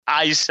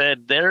I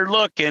said, they're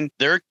looking,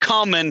 they're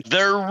coming,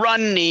 they're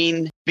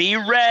running, be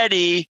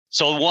ready.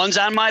 So one's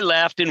on my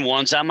left and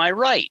one's on my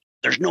right.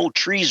 There's no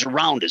trees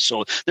around it.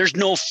 So there's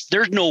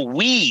no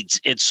weeds.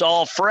 It's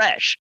all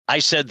fresh. I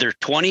said, they're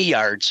 20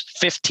 yards,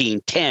 15,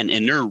 10,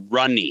 and they're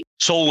running.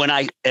 So when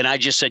I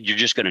just said, you're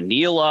just going to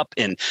kneel up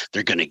and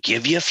they're going to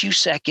give you a few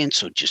seconds.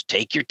 So just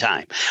take your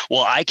time.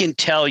 Well, I can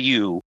tell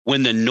you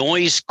when the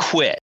noise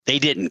quit, they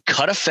didn't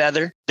cut a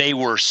feather. They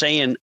were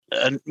saying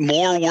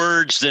more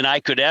words than I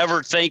could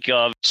ever think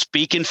of,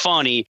 speaking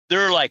funny.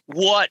 They're like,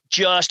 what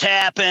just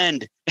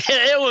happened?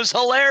 It was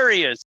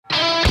hilarious.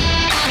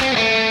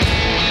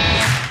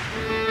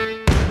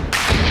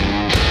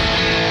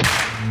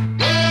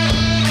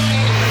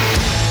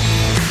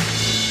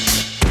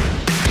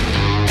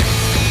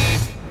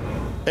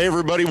 Hey,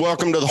 everybody.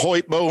 Welcome to the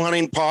Hoyt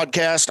Bowhunting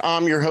Podcast.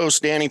 I'm your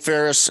host, Danny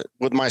Farris,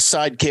 with my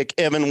sidekick,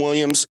 Evan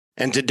Williams.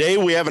 And today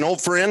we have an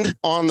old friend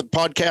on the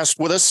podcast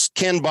with us,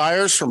 Ken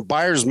Byers from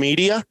Byers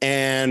Media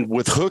and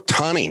with Hooked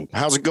Hunting.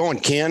 How's it going,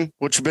 Ken?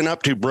 What you been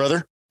up to,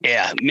 brother?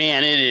 Yeah,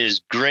 man, it is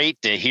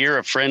great to hear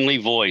a friendly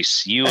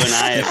voice. You and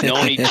I have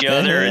known each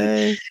other.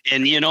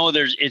 And you know,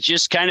 it's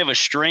just kind of a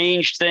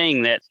strange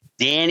thing that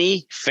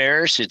Danny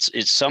Farris,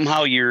 it's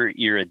somehow you're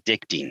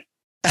addicting.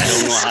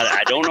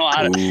 I don't know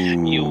how to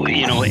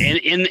you know,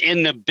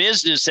 in the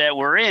business that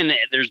we're in,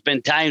 there's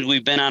been times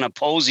we've been on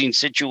opposing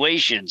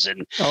situations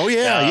and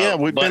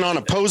we've been on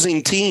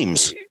opposing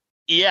teams.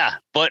 Yeah,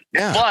 but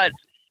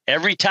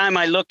every time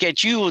I look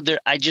at you,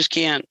 I just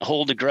can't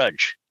hold a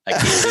grudge. I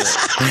can't do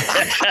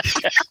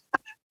it.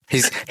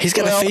 He's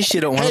got a face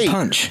you don't want to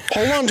punch.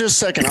 Hold on just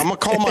a second. I'm gonna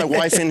call my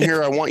wife in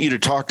here. I want you to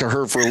talk to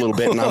her for a little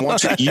bit, and I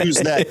want you to use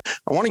that.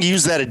 I want to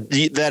use that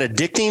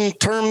addicting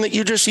term that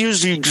you just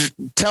used. You just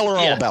tell her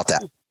all about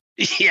that.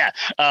 Yeah.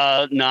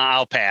 No,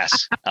 I'll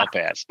pass.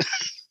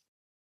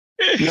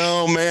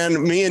 No,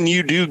 man, me and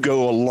you do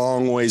go a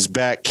long ways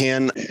back,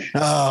 Ken.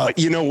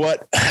 You know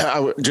what?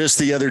 Just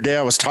the other day,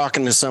 I was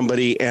talking to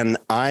somebody, and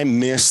I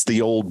missed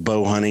the old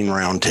bow hunting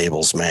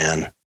roundtables,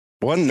 man.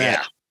 Wasn't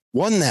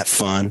that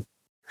fun?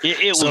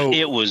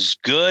 It was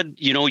good.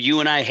 You know,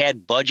 you and I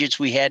had budgets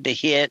we had to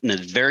hit and the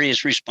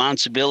various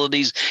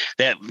responsibilities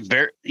that,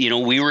 you know,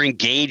 we were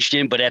engaged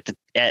in. But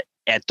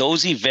at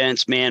those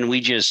events, man,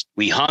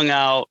 we hung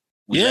out,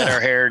 we let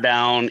our hair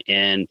down,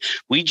 and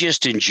we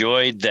just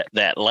enjoyed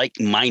that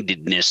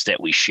like-mindedness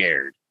that we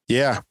shared.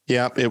 Yeah,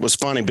 it was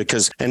funny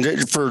because,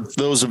 and for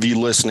those of you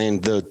listening,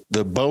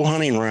 the bow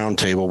hunting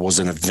roundtable was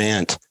an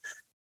event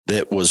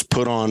that was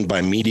put on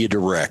by Media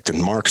Direct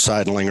and Mark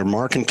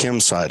and Kim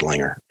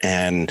Seidlinger.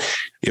 And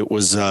it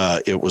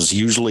was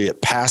usually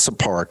at Passa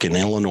Park in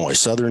Illinois,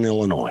 Southern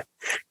Illinois.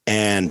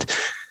 And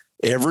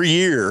every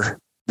year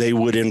they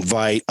would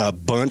invite a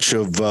bunch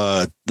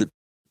of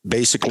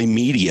basically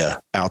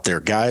media out there,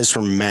 guys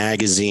from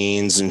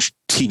magazines and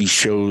TV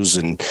shows.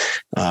 And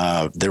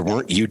there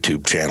weren't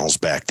YouTube channels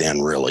back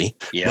then, really.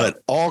 Yeah.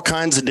 But all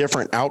kinds of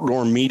different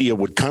outdoor media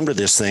would come to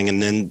this thing.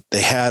 And then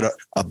they had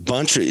a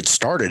bunch of, it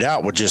started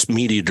out with just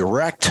Media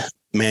Direct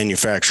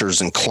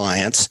manufacturers and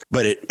clients,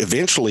 but it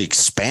eventually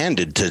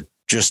expanded to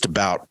just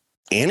about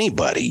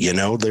anybody. You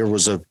know, there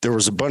was a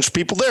bunch of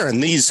people there,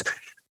 and these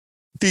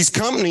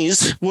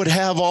companies would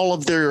have all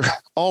of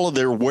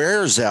their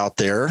wares out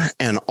there,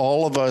 and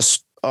all of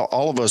us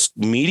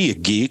media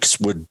geeks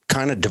would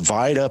kind of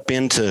divide up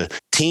into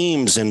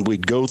teams, and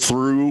we'd go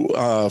through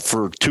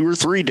for 2 or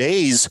 3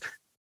 days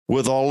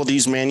with all of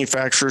these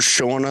manufacturers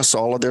showing us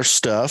all of their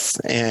stuff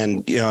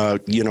and,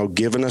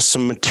 giving us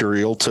some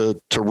material to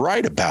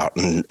write about,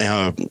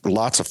 and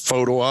lots of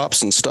photo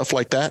ops and stuff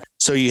like that.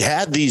 So you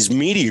had these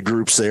media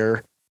groups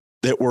there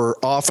that were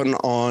often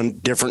on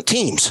different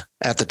teams.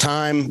 At the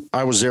time,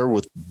 I was there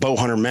with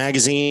Bowhunter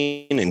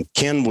Magazine, and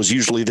Ken was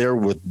usually there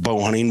with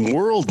Bowhunting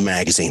World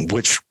Magazine,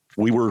 which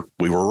we were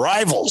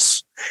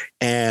rivals.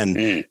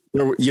 And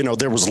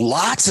there was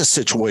lots of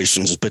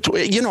situations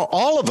between,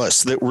 all of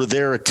us that were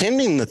there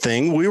attending the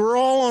thing. We were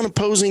all on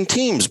opposing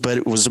teams, but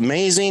it was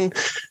amazing.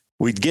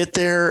 We'd get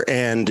there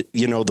and,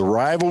 the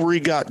rivalry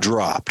got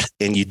dropped,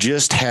 and you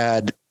just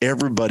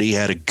everybody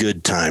had a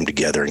good time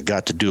together and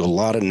got to do a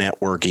lot of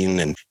networking.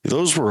 And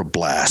those were a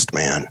blast,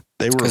 man.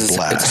 They were a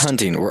blast. It's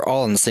hunting. We're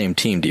all on the same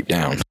team deep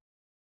down.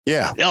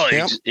 Yeah. Oh,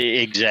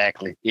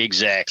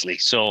 exactly.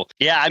 So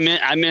yeah,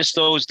 I miss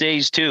those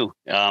days too.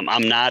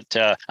 I'm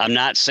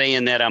not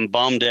saying that I'm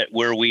bummed at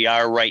where we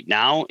are right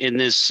now in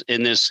this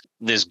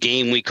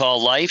game we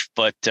call life,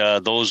 but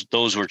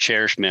those were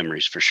cherished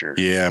memories for sure.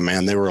 Yeah,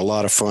 man, they were a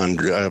lot of fun.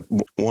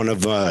 One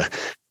of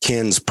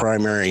Ken's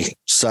primary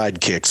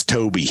sidekicks,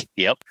 Toby.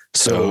 Yep.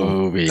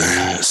 So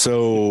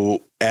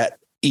at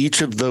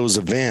each of those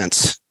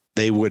events,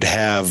 they would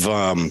have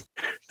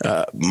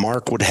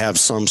Mark would have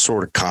some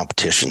sort of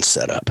competition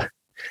set up.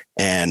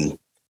 And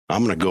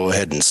I'm going to go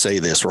ahead and say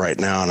this right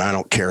now, and I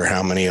don't care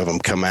how many of them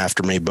come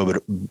after me,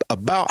 but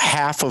about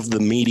half of the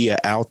media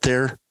out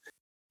there,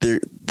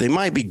 they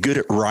might be good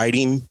at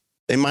writing.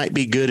 They might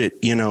be good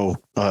at,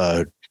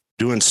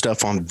 doing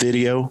stuff on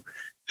video,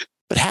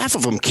 but half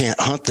of them can't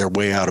hunt their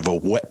way out of a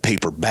wet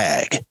paper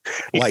bag.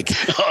 Like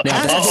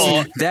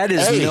that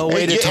is no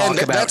way to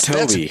talk about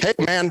Toby. Hey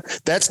man,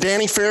 that's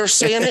Danny Farris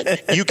saying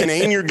it. You can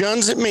aim your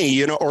guns at me,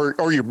 you know,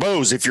 or your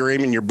bows. If you're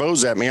aiming your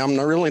bows at me, I'm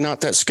really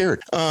not that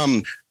scared.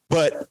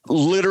 But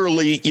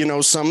literally, you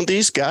know, some of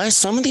these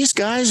guys,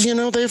 you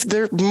know,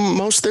 they're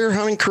most of their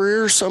hunting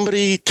career,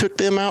 somebody took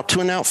them out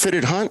to an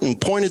outfitted hunt and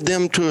pointed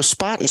them to a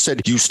spot and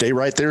said, you stay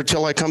right there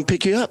till I come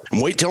pick you up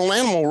and wait till an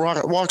animal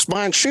walks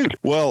by and shoot.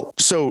 Well,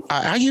 so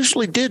I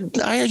usually did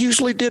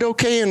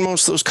okay in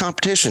most of those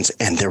competitions.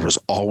 And there was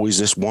always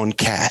this one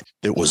cat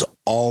that was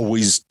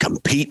always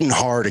competing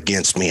hard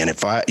against me. And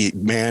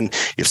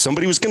if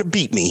somebody was going to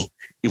beat me,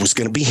 it was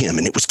going to be him,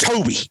 and it was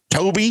Toby.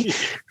 Toby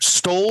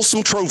stole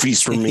some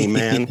trophies from me,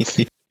 man.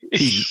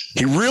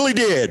 He really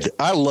did.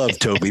 I love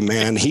Toby,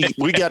 man.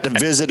 We got to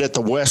visit at the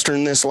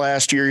Western this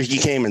last year. He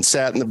came and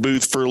sat in the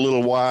booth for a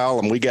little while,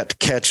 and we got to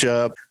catch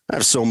up. I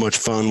have so much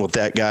fun with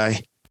that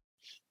guy.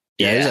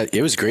 Yeah,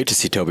 it was great to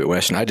see Toby at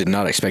Western. I did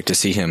not expect to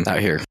see him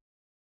out here.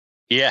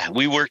 Yeah,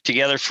 we worked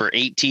together for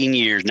 18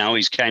 years. Now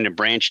he's kind of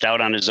branched out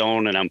on his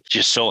own, and I'm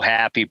just so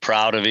happy,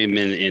 proud of him.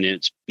 And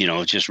it's, you know,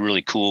 it's just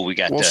really cool. We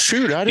got I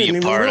didn't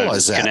even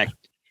realize that.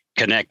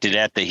 Connected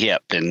at the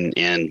hip.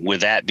 And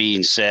with that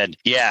being said,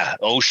 yeah,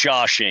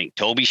 Shawshank,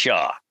 Toby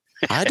Shaw.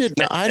 I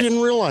didn't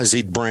realize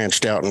he'd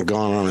branched out and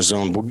gone on his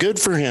own. Well, good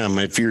for him.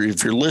 If you're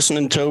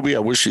listening, Toby, I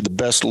wish you the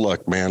best of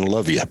luck, man.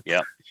 Love you.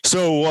 Yeah.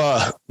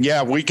 So,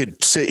 we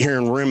could sit here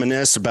and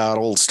reminisce about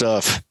old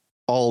stuff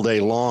all day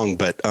long,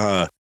 but,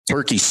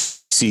 turkey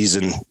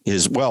season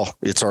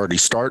it's already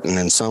starting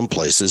in some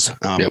places.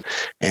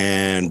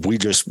 And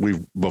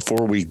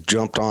before we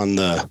jumped on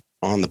the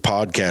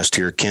podcast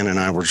here, Ken and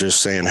I were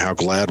just saying how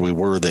glad we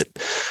were that,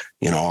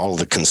 you know, all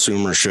the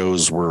consumer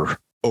shows were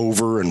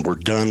over and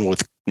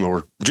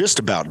we're just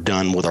about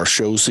done with our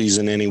show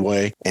season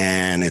anyway.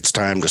 And it's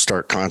time to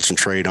start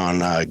concentrate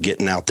on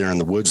getting out there in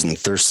the woods. And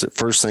the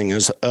first thing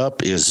is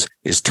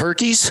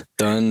turkeys.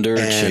 Thunder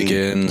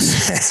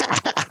chickens.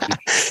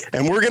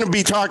 And we're going to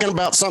be talking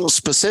about something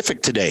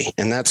specific today.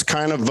 And that's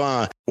kind of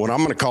what I'm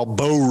going to call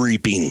bow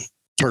reaping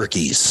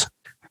turkeys.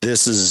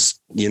 This is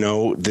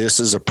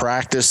a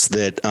practice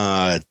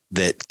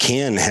that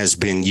Ken has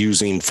been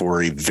using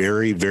for a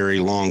very, very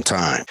long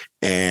time.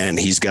 And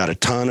he's got a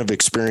ton of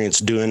experience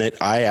doing it.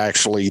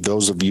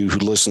 Those of you who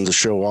listen to the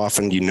show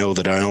often, you know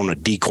that I own a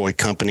decoy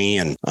company,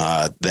 and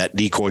that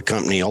decoy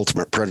company,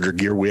 Ultimate Predator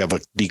Gear, we have a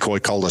decoy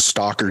called a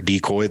stalker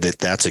decoy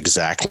that's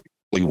exactly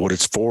what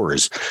it's for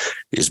is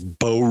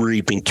bow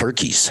reaping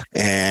turkeys.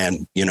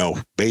 And, you know,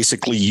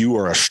 basically you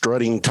are a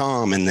strutting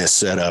Tom in this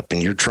setup,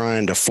 and you're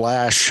trying to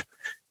flash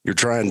your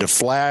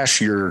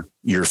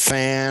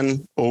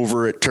fan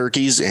over at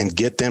turkeys and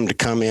get them to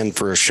come in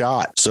for a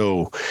shot.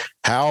 So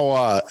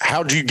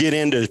how'd you get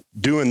into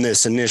doing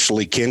this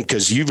initially, Ken?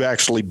 Because you've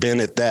actually been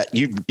at that.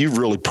 You've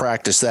really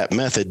practiced that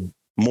method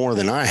more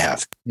than I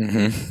have.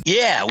 Mm-hmm.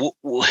 Yeah.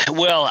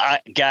 Well,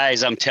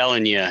 guys, I'm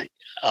telling you,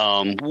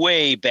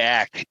 way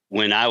back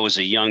when I was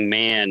a young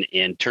man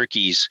and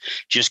turkeys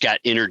just got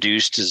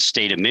introduced to the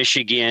state of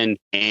Michigan,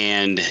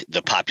 and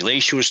the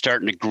population was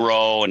starting to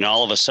grow. And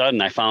all of a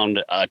sudden I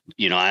found, I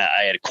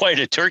had quite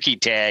a turkey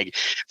tag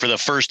for the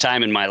first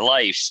time in my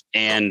life.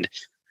 And,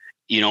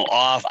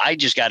 I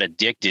just got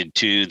addicted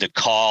to the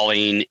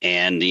calling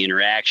and the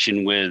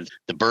interaction with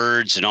the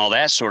birds and all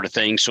that sort of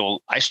thing. So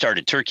I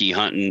started turkey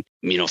hunting,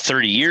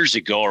 30 years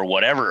ago or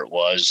whatever it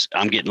was.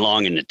 I'm getting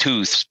long in the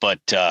tooth. But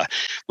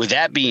with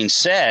that being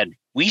said,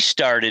 we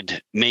started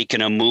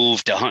making a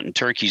move to hunting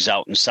turkeys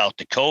out in South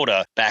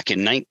Dakota back in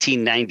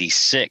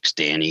 1996,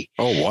 Danny.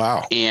 Oh,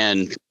 wow.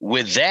 And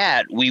with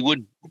that, we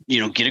would,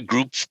 get a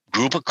group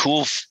of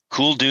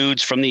cool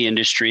dudes from the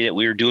industry that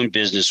we were doing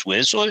business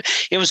with. So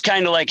it was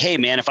kind of like, hey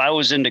man, if I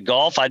was into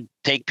golf, I'd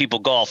take people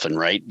golfing,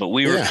 right? But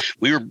we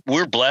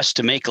were blessed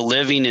to make a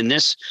living in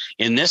this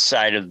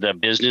side of the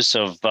business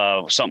of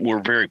something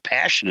we're very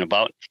passionate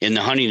about in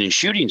the hunting and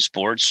shooting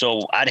sports.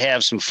 So I'd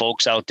have some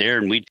folks out there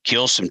and we'd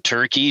kill some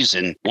turkeys,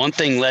 and one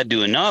thing led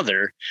to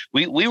another.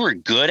 We were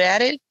good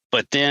at it.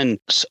 But then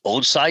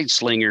old side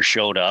slinger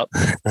showed up,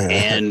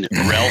 and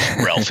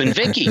Ralph and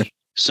Vicky,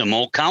 some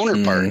old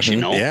counterparts,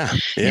 Yeah.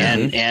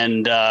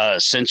 And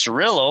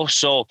Cincerillo.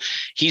 So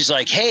he's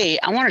like, hey,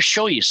 I want to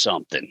show you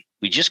something.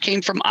 We just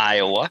came from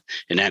Iowa.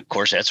 And of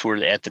course, that's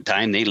where at the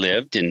time they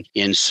lived.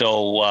 And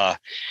so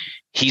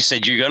he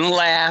said, you're going to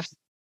laugh.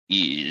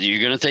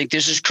 You're going to think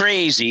this is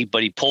crazy.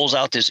 But he pulls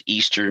out this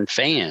Eastern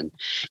fan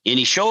and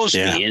he shows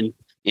me.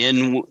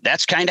 And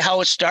that's kind of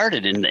how it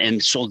started.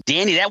 And so,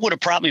 Danny, that would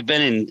have probably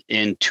been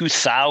in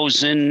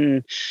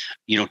 2000,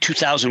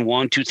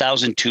 2001,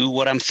 2002,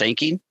 what I'm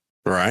thinking.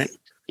 Right.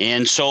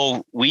 And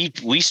so we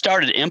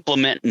started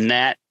implementing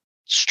that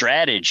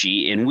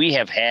strategy, and we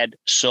have had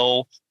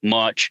so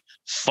much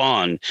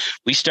fun.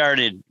 We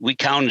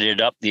counted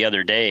it up the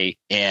other day,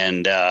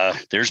 and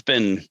there's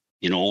been,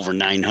 over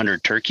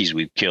 900 turkeys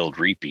we've killed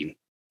reaping.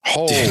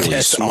 Holy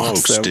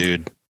smokes, awesome.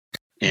 Dude.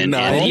 And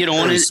I'm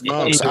going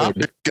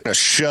to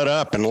shut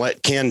up and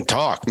let Ken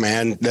talk,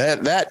 man.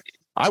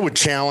 I would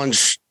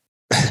challenge.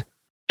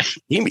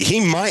 He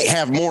might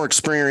have more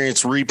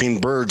experience reaping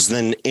birds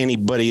than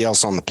anybody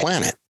else on the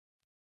planet.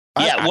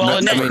 Yeah,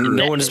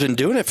 no one has been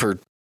doing it for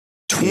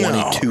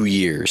 22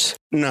 years.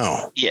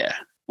 No. Yeah.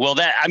 Well,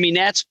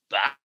 that's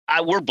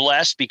we're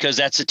blessed because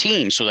that's a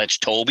team. So that's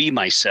Toby,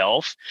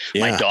 myself,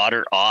 my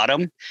daughter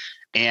Autumn,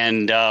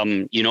 and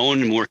and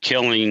we're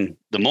killing.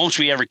 The most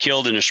we ever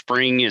killed in a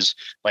spring is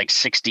like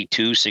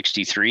 62,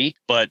 63,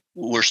 but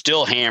we're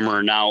still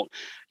hammering out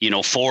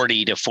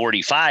 40 to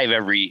 45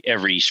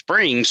 every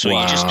spring. So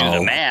you just do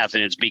the math,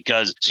 and it's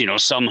because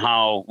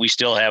somehow we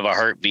still have a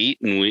heartbeat,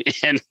 and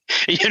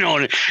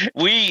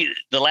the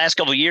last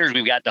couple of years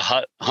we've got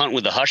to hunt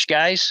with the Hush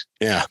guys,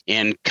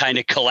 and kind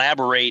of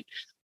collaborate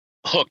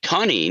hooked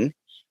hunting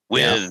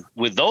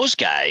with those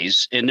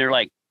guys. And they're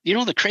like,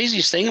 the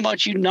craziest thing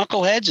about you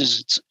knuckleheads is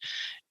it's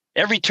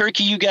every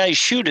turkey you guys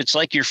shoot, it's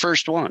like your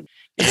first one.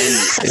 And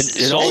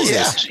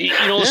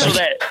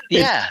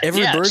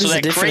every bird is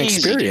a different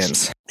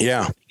experience.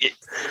 Yeah.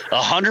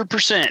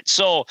 100%.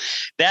 So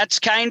that's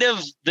kind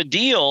of the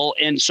deal.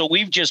 And so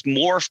we've just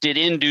morphed it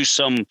into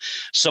some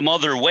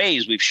other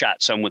ways. We've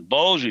shot some with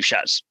bows. We've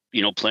shot,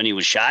 plenty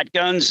with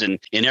shotguns and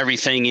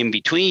everything in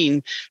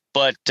between.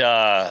 But,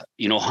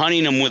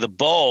 hunting them with a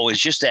bow is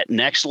just that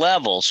next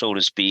level, so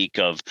to speak,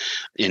 of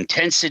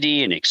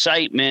intensity and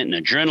excitement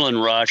and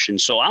adrenaline rush. And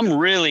so I'm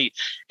really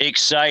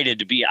excited,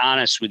 to be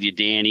honest with you,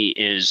 Danny,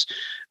 is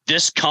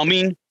this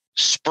coming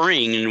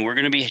spring, and we're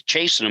going to be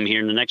chasing them here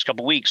in the next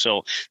couple of weeks.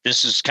 So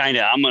this is kind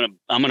of, I'm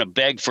going to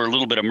beg for a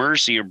little bit of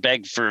mercy or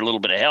beg for a little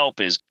bit of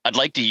help. Is I'd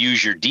like to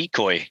use your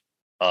decoy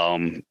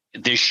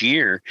this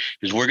year,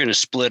 is we're going to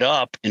split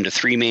up into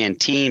 3-man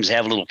teams,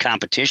 have a little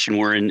competition.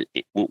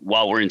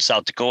 While we're in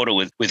South Dakota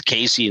with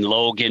Casey and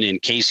Logan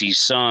and Casey's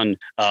son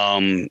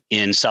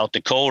in South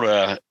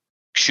Dakota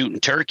shooting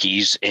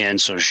turkeys.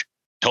 And so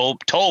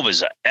Tobe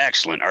is an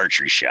excellent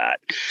archery shot.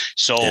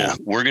 So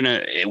we're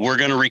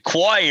gonna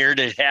require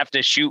to have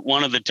to shoot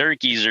one of the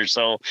turkeys or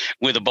so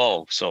with a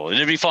bow. So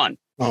it'll be fun.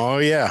 Oh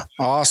yeah.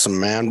 Awesome,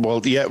 man.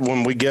 Well,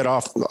 when we get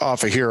off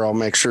of here, I'll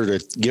make sure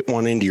to get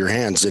one into your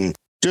hands. And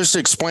just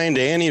explain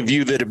to any of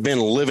you that have been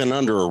living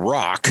under a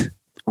rock,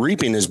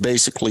 reaping is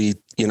basically,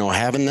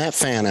 having that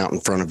fan out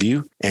in front of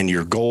you, and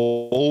your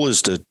goal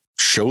is to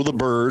show the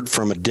bird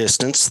from a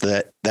distance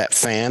that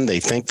fan. They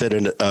think that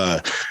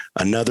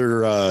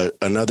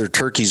another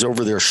turkey's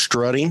over there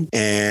strutting,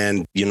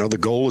 and the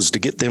goal is to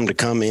get them to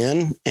come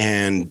in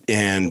and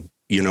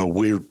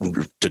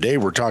today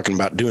we're talking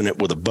about doing it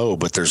with a bow,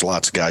 but there's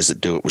lots of guys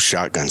that do it with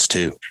shotguns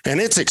too, and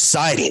it's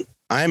exciting.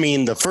 I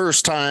mean, the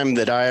first time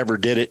that I ever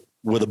did it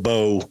with a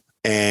bow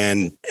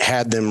and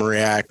had them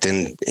react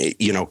and,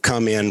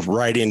 come in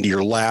right into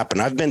your lap.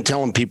 And I've been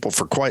telling people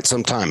for quite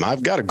some time,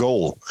 I've got a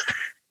goal.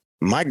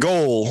 My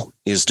goal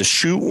is to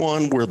shoot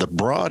one where the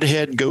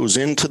broadhead goes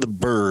into the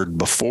bird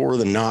before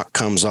the knock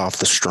comes off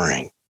the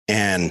string.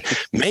 And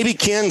maybe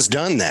Ken's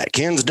done that.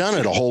 Ken's done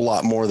it a whole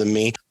lot more than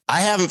me.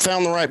 I haven't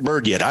found the right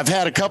bird yet. I've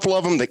had a couple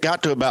of them that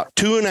got to about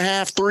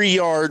 2.5, 3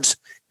 yards.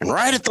 And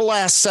right at the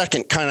last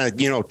second, kind of,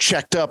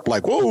 checked up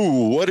like,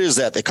 whoa, what is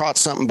that? They caught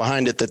something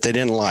behind it that they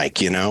didn't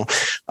like,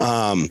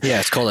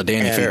 it's called a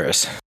Danny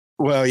Farris.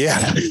 Well, yeah.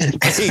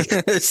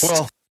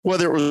 Well,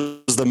 whether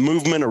it was the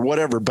movement or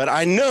whatever, but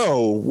I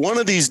know one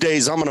of these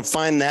days I'm going to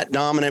find that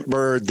dominant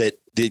bird that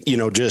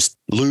just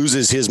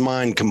loses his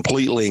mind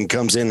completely and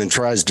comes in and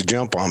tries to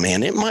jump on me.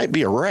 And it might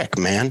be a wreck,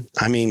 man.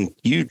 I mean,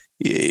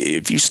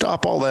 if you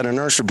stop all that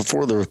inertia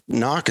before the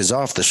knock is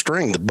off the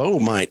string, the bow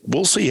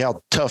we'll see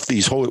how tough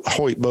these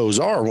Hoyt bows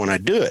are when I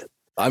do it.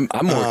 I'm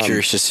more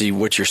curious to see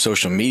what your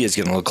social media is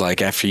going to look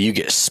like after you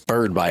get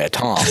spurred by a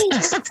tom.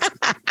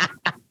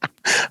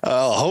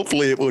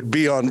 Hopefully it would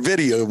be on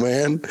video,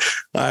 man.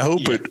 I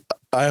hope it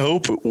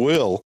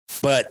will.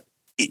 But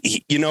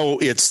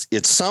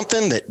it's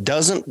something that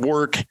doesn't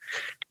work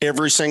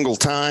every single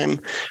time.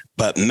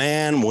 But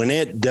man, when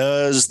it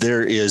does,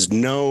 there's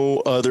no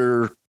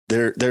other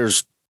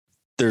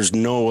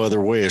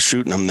way of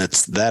shooting them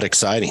that's that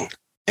exciting.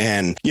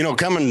 And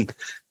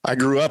I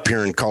grew up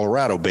here in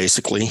Colorado,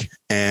 basically,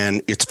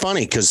 and it's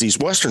funny because these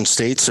Western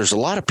states, there's a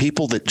lot of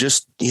people that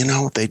just,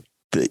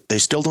 they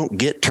still don't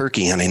get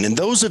turkey hunting. And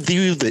those of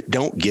you that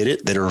don't get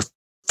it, that are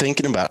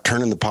thinking about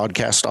turning the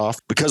podcast off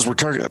because we're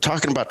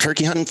talking about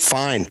turkey hunting,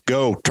 fine,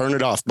 go turn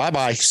it off.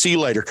 Bye-bye. See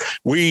you later.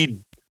 We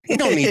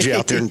don't need you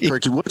out there in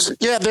turkey woods.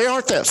 Yeah, they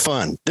aren't that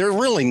fun. They're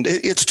really,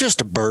 it's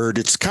just a bird.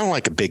 It's kind of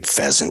like a big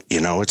pheasant,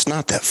 it's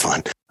not that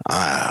fun.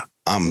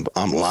 I'm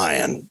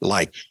lying.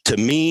 Like, to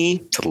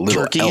me,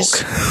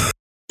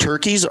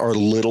 turkeys are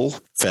little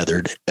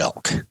feathered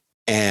elk.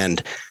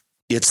 And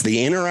it's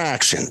the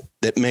interaction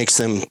that makes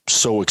them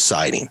so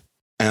exciting.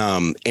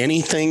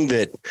 Anything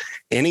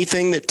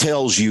that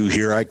tells you,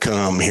 here I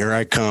come,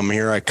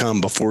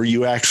 before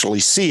you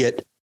actually see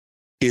it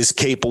is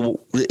capable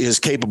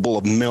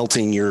of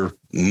melting your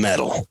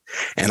metal.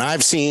 And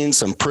I've seen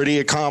some pretty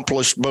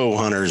accomplished bow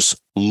hunters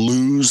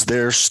lose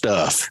their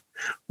stuff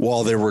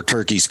while there were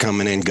turkeys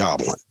coming in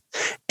gobbling.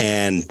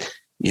 And,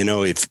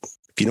 if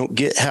you don't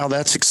get how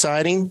that's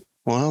exciting,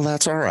 Well,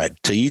 that's all right.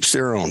 To each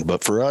their own.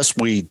 But for us,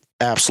 we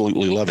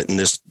absolutely love it. And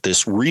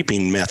this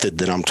reaping method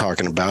that I'm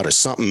talking about is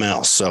something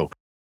else. So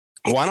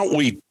why don't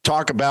we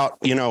talk about,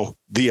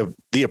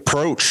 the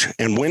approach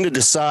and when to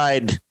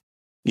decide,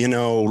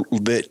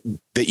 that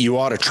you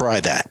ought to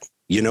try that,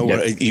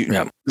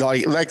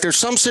 like there's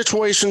some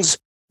situations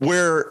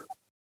where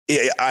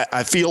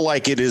I feel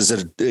like it is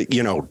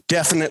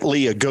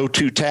definitely a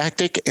go-to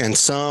tactic, and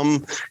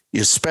some,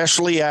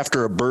 especially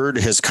after a bird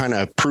has kind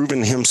of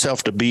proven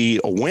himself to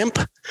be a wimp,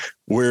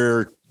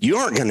 where you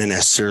aren't going to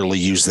necessarily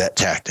use that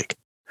tactic.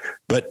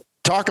 But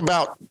talk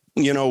about,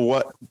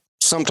 what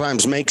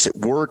sometimes makes it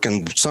work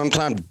and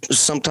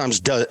sometimes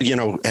does,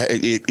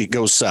 it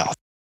goes south.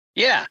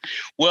 Yeah.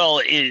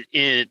 Well,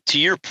 to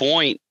your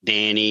point,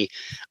 Danny,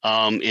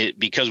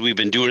 because we've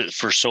been doing it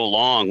for so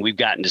long, we've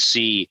gotten to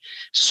see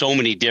so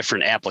many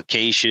different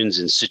applications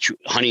and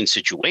hunting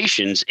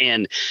situations,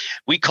 and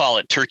we call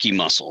it turkey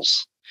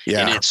muscles.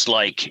 Yeah. And it's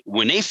like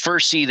when they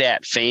first see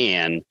that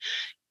fan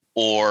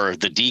or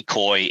the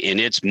decoy and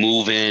it's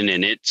moving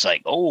and it's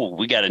like, oh,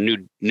 we got a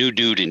new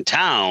dude in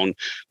town.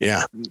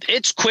 Yeah.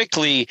 It's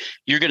quickly,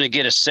 you're going to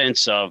get a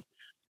sense of,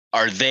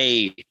 are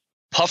they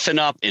puffing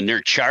up and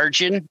they're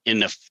charging,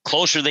 and the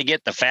closer they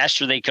get, the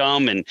faster they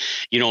come. And,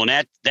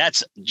 and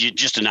that's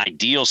just an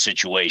ideal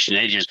situation.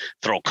 They just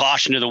throw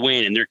caution to the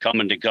wind and they're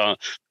coming to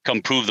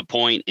come prove the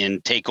point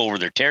and take over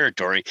their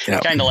territory.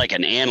 Yep. Kind of like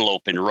an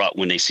antelope in rut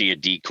when they see a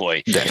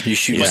decoy. Yeah, you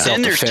shoot but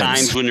then there's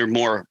times when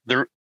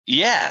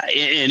yeah.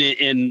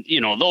 And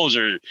those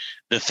are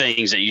the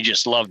things that you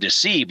just love to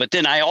see. But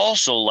then I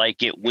also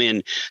like it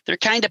when they're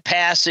kind of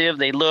passive.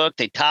 They look,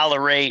 they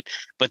tolerate,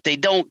 but they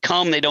don't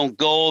come, they don't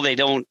go. They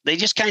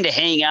just kind of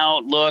hang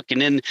out, look.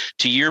 And then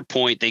to your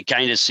point, they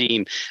kind of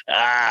seem,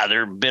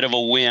 they're a bit of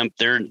a wimp.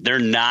 They're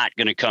not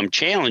going to come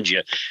challenge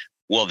you.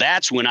 Well,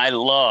 that's when I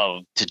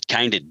love to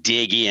kind of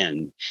dig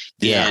in.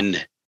 Yeah.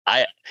 And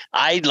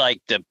I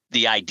like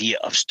the idea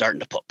of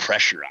starting to put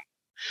pressure on.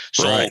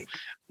 So right.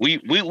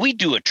 We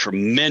do a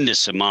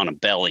tremendous amount of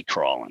belly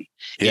crawling.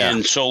 Yeah.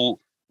 And so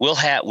we're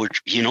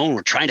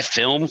trying to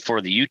film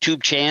for the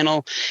YouTube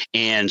channel.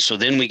 And so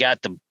then we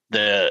got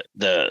the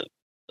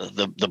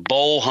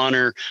bow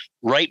hunter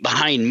right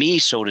behind me,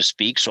 so to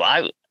speak. So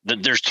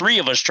there's three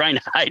of us trying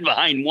to hide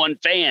behind one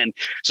fan.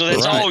 So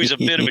that's right. Always a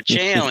bit of a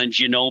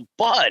challenge,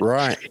 but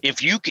right.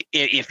 if you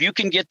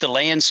can get the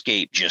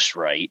landscape just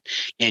right,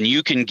 and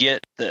you can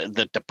get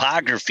the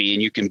topography,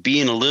 and you can be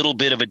in a little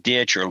bit of a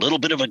ditch or a little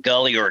bit of a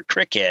gully or a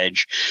creek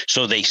edge,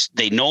 so they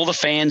know the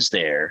fan's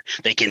there,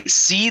 they can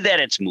see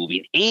that it's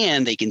moving,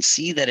 and they can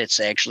see that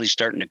it's actually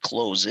starting to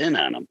close in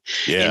on them.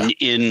 Yeah.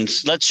 In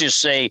let's just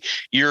say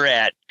you're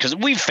because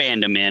we've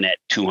fanned them in at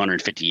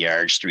 250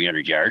 yards,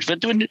 300 yards,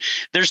 but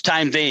there's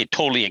times they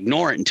totally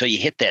ignore it until you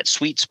hit that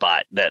sweet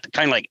spot, that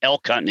kind of like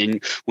elk hunting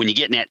when you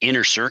get in that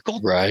inner circle.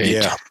 Right.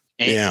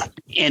 Yeah.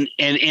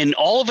 And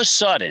all of a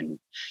sudden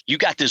you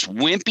got this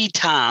wimpy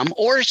Tom,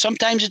 or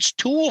sometimes it's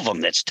two of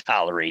them that's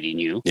tolerating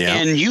you. Yeah.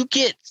 And you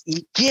get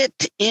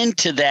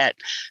into that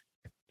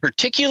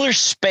particular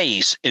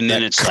space, and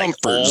then it's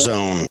comfort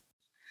zone.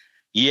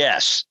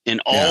 Yes. And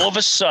all of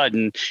a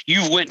sudden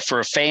you went for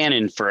a fan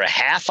in for a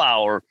half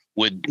hour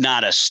with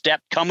not a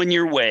step coming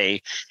your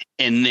way.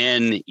 And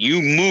then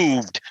you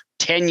moved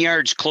 10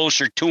 yards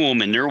closer to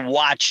them, and they're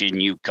watching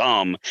you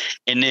come.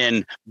 And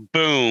then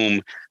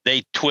boom,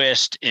 they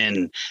twist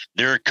and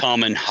they're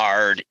coming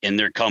hard, and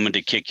they're coming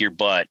to kick your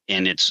butt.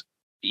 And it's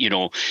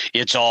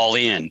all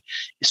in.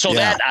 So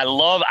that I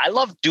love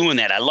doing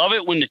that. I love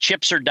it when the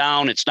chips are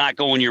down, it's not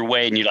going your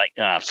way, and you're like,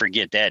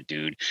 forget that,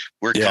 dude.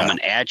 We're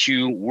coming at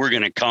you. We're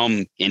going to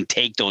come and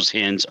take those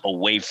hens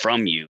away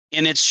from you.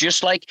 And it's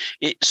just like,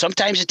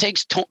 sometimes it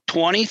takes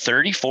 20,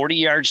 30, 40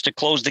 yards to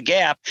close the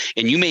gap,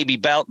 and you may be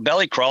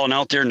belly crawling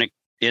out there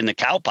in the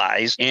cow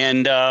pies,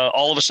 and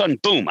all of a sudden,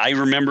 boom. I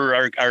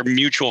remember our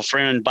mutual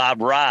friend,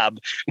 Bob Robb,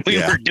 we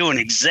were doing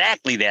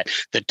exactly that.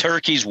 The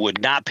turkeys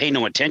would not pay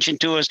no attention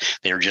to us.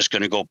 They were just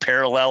going to go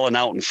parallel and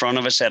out in front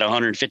of us at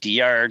 150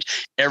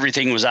 yards.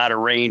 Everything was out of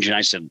range. And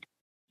I said,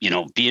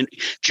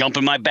 jump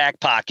in my back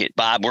pocket,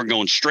 Bob, we're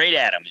going straight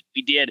at him. And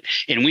we did.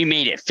 And we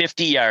made it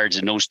 50 yards,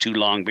 and those two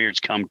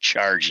longbeards come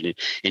charging it,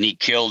 and he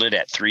killed it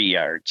at 3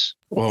 yards.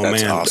 Well,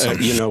 that's man,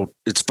 awesome.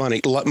 It's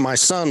funny. My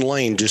son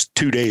Lane just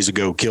 2 days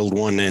ago killed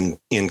one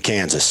in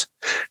Kansas.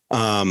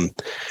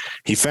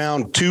 He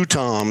found two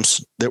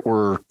toms that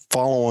were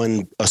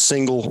following a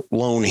single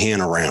lone hen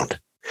around,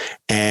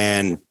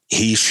 and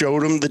he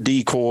showed them the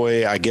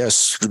decoy, I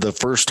guess, the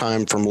first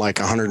time from like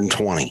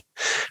 120.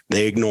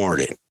 They ignored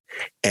it.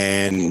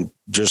 And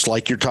just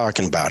like you're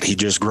talking about, he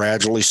just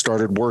gradually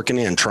started working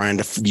in, trying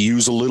to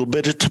use a little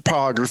bit of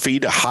topography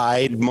to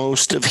hide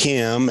most of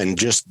him, and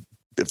just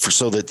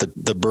so that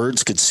the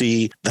birds could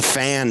see the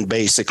fan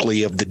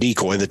basically of the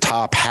decoy, the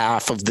top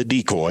half of the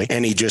decoy.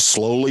 And he just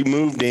slowly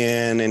moved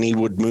in, and he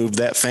would move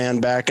that fan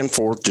back and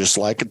forth, just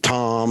like a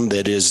tom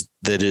that is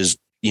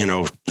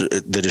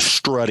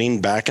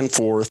strutting back and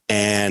forth.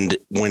 And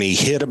when he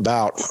hit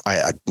about,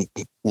 I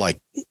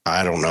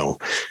don't know,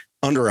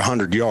 under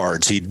 100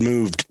 yards. He'd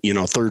moved,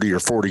 30 or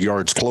 40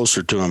 yards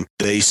closer to him.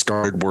 They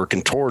started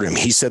working toward him.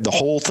 He said the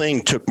whole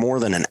thing took more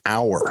than an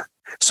hour.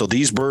 So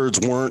these birds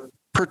weren't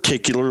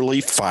particularly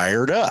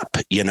fired up.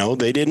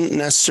 They didn't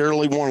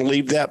necessarily want to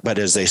leave that, but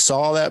as they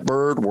saw that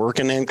bird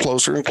working in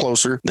closer and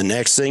closer, the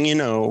next thing you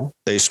know,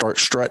 they start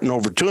strutting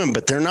over to him,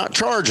 but they're not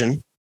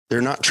charging. They're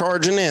not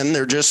charging in.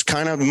 They're just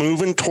kind of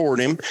moving toward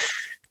him.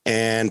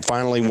 And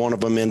finally, one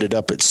of them ended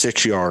up at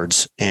 6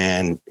 yards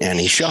and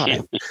he shot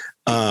him.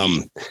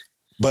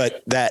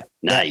 But that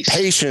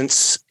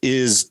patience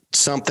is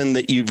something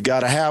that you've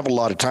got to have a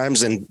lot of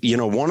times. And,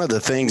 one of the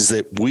things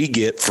that we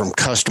get from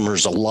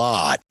customers a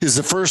lot is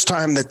the first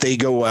time that they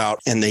go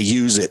out and they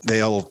use it,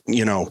 they'll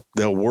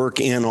work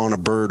in on a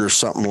bird or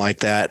something like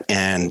that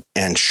and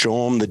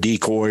show them the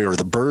decoy, or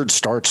the bird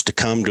starts to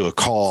come to a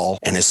call.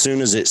 And as soon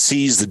as it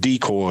sees the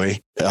decoy,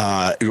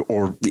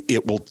 or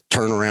it will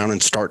turn around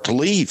and start to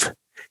leave.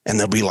 And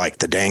they'll be like,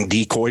 the dang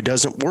decoy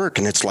doesn't work.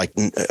 And it's like,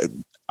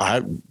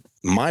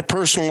 my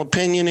personal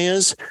opinion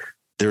is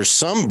there's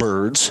some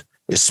birds,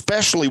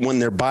 especially when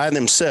they're by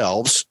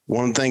themselves.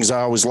 One of the things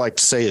I always like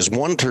to say is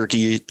one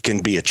turkey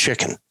can be a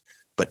chicken,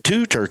 but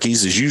two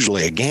turkeys is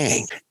usually a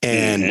gang.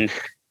 And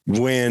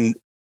when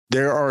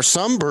there are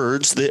some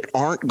birds that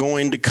aren't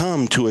going to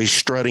come to a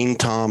strutting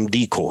tom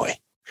decoy,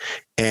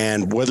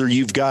 and whether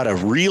you've got a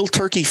real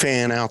turkey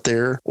fan out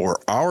there or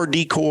our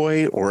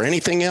decoy or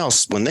anything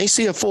else, when they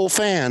see a full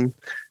fan,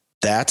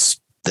 that's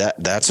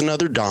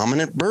another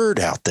dominant bird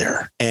out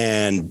there.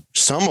 And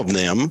some of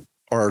them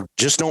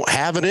just don't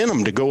have it in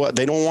them to go out.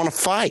 They don't want to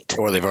fight.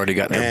 Or they've already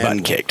got their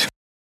butt kicked.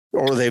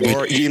 Or they've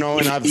already,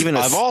 and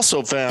I've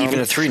also found even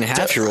a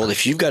 3.5-year-old,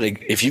 if you've got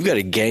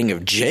a gang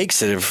of jakes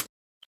that have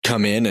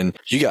come in and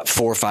you got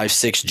 4, 5,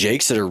 6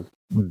 jakes that are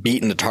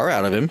beating the tar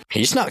out of him,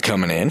 he's not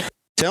coming in.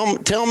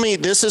 Tell me,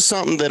 this is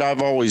something that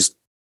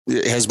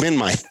has been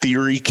my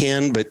theory,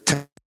 Ken, but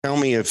tell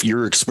me if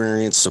your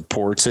experience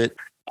supports it.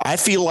 I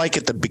feel like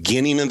at the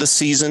beginning of the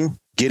season,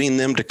 getting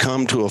them to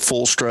come to a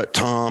full strut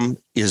tom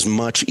is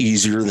much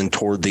easier than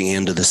toward the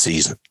end of the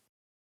season.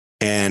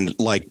 And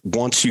like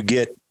once you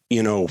get,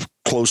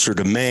 closer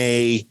to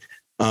May,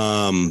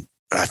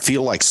 I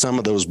feel like some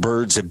of those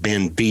birds have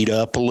been beat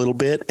up a little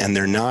bit and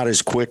they're not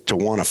as quick to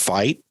want to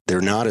fight.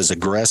 They're not as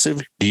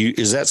aggressive.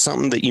 Is that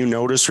something that you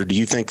notice, or do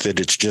you think that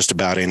it's just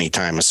about any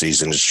time of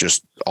season? It's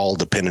just all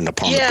dependent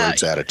upon the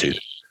bird's attitude.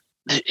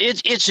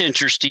 It's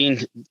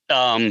interesting.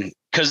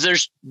 Because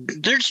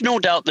there's no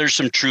doubt there's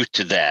some truth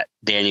to that,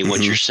 Danny,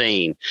 what you're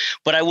saying.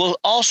 But I will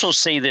also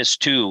say this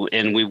too,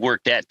 and we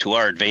work that to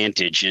our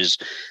advantage, is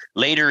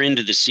later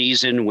into the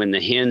season when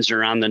the hens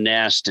are on the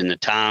nest and the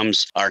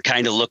toms are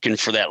kind of looking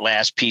for that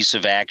last piece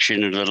of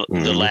action, or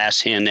the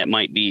last hen that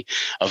might be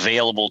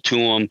available to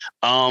them.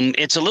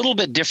 It's a little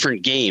bit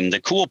different game.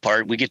 The cool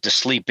part, we get to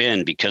sleep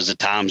in because the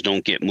toms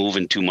don't get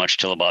moving too much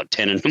till about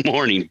 10 in the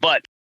morning.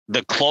 But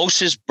the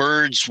closest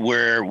birds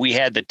where we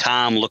had the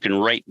tom looking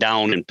right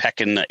down and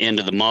pecking the end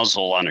of the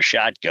muzzle on a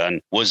shotgun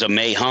was a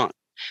May hunt.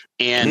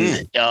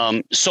 And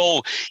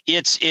so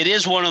it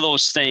is one of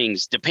those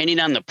things, depending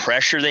on the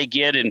pressure they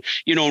get. And,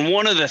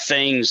 one of the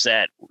things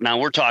that now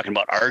we're talking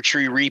about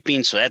archery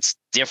reaping, so that's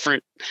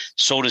different,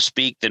 so to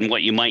speak, than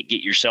what you might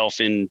get yourself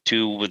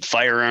into with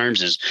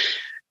firearms is,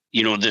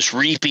 this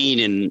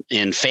reaping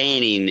and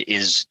fanning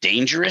is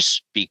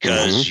dangerous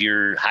because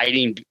you're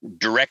hiding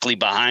directly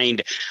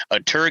behind a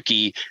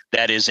turkey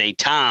that is a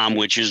tom,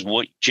 which is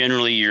what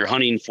generally you're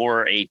hunting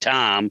for, a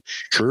tom.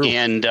 True.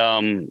 And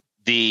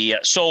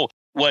so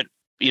what,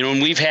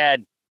 and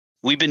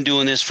we've been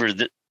doing this for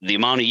the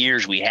amount of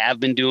years we have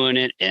been doing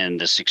it, and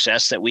the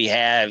success that we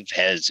have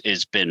has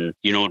been,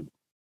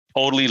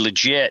 totally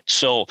legit.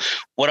 So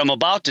what I'm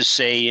about to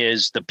say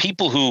is the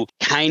people who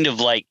kind of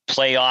like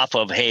play off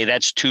of, hey,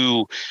 that's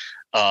too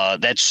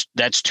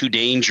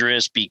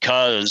dangerous,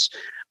 because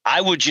I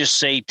would just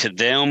say to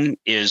them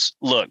is,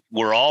 look,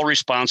 we're all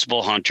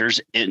responsible hunters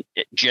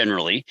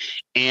generally,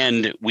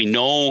 and we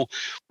know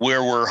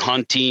where we're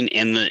hunting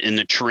in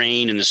the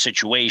terrain and the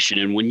situation.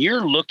 And when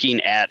you're looking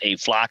at a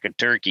flock of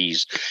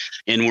turkeys,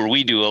 and where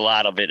we do a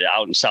lot of it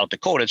out in South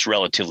Dakota, it's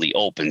relatively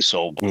open.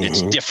 So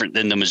it's different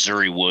than the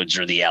Missouri woods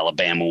or the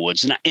Alabama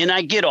woods. And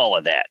I get all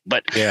of that,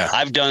 but yeah,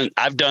 I've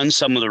done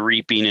some of the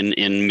reaping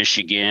in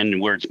Michigan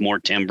where it's more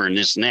timber and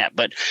this and that.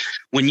 But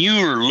when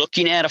you're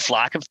looking at a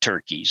flock of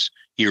turkeys,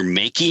 you're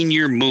making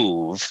your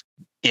move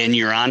and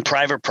you're on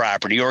private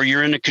property, or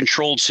you're in a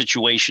controlled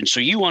situation, so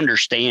you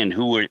understand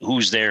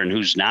who's there and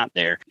who's not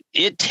there.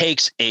 It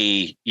takes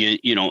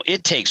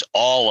it takes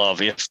all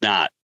of, if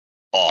not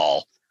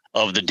all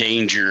of, the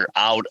danger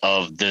out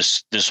of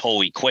this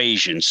whole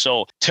equation.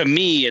 So to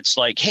me, it's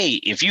like,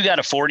 hey, if you got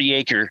a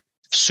 40-acre,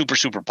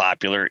 super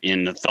popular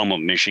in the thumb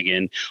of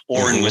Michigan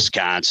or in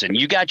Wisconsin,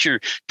 you got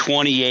your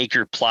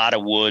 20-acre plot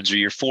of woods or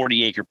your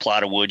 40-acre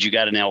plot of woods, you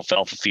got an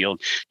alfalfa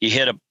field, you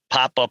hit a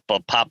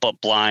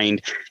pop-up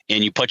blind,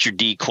 and you put your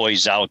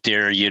decoys out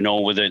there,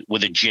 with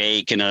a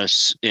jake and a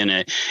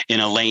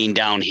laying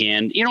down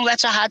hen.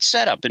 That's a hot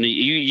setup, and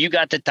you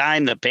got the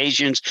time, the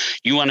patience.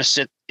 You want to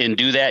sit and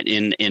do that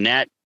in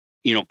that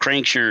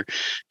cranks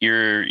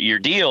your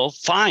deal,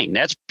 fine.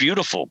 That's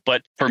beautiful.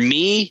 But for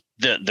me,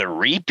 the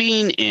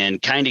reaping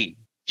and kind of,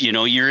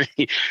 you're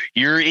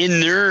in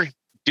there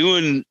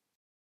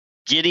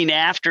getting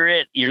after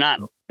it. You're not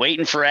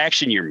waiting for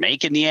action. You're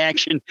making the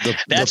action.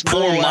 That's the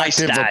more my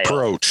style.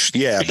 Approach.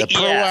 Yeah. The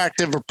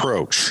proactive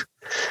approach.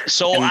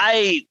 So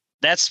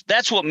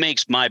that's what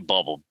makes my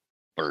bubble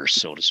burst,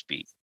 so to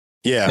speak.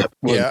 Yeah.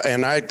 Yeah.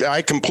 And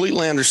I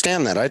completely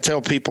understand that. I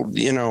tell people,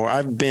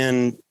 I've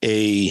been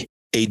a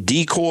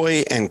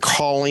decoy and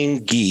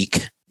calling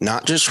geek,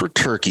 not just for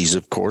turkeys,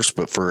 of course,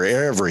 but for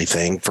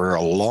everything for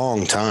a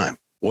long time,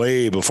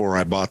 way before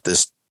I bought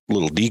this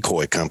little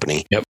decoy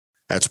company. Yep.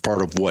 That's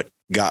part of what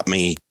got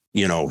me,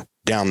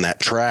 down that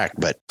track.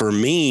 But for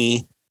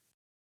me,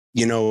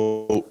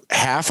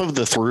 half of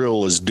the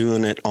thrill is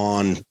doing it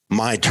on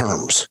my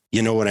terms.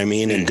 You know what I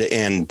mean?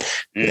 And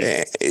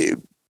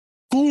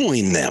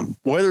fooling them,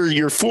 whether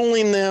you're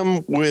fooling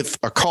them with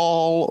a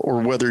call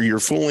or whether you're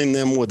fooling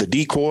them with a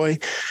decoy,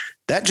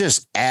 that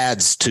just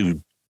adds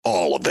to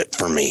all of it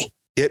for me.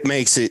 It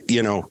makes it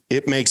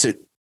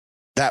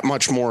that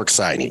much more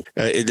exciting.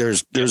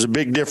 There's a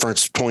big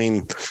difference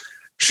between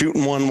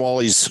shooting one while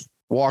he's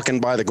walking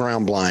by the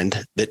ground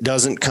blind that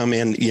doesn't come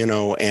in,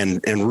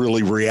 and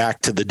really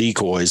react to the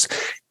decoys,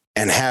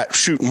 and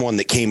shooting one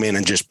that came in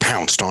and just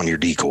pounced on your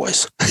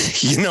decoys.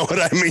 You know what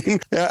I mean?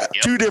 Yep.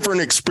 Two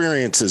different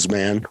experiences,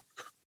 man.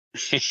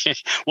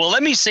 Well,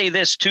 let me say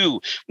this too.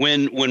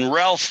 When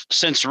Ralph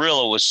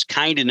Cianciarulo was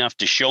kind enough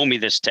to show me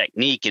this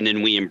technique, and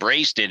then we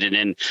embraced it, and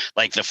then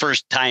like the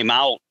first time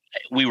out,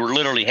 we were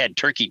literally had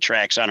turkey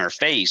tracks on our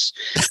face.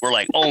 We're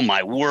like, oh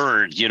my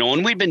word,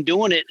 and we've been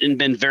doing it and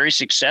been very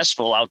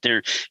successful out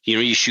there.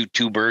 You shoot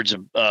 2 birds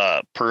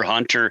per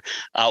hunter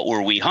out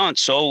where we hunt.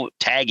 So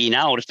tagging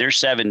out, if there's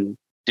 7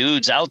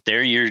 dudes out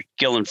there, you're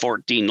killing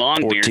 14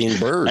 longbeards. 14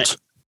 birds.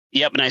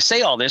 Yep. And I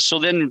say all this. So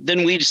then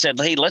we said,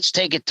 hey, let's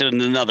take it to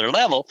another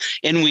level.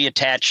 And we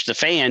attached the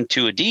fan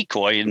to a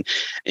decoy.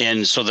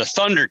 And so the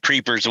Thunder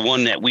Creeper is the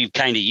one that we've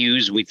kind of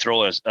used. We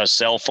throw a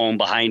cell phone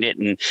behind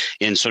it.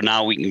 And so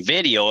now we can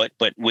video it.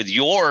 But with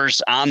yours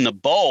on the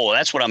bow,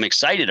 that's what I'm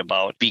excited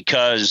about,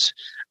 because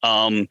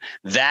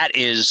that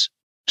is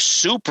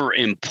super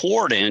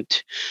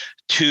important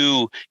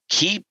to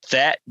keep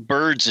that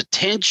bird's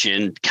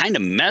attention kind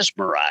of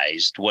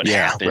mesmerized what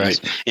happens. Right.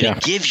 And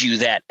it gives you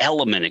that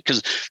element,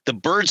 because the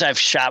birds I've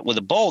shot with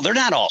a bow, they're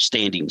not all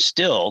standing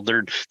still.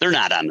 They're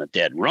not on the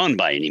dead run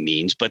by any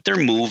means, but they're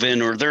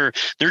moving, or they're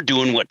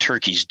doing what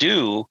turkeys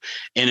do.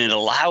 And it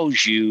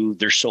allows you,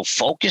 they're so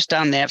focused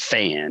on that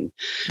fan.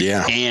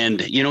 Yeah.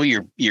 And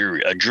your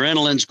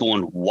adrenaline's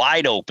going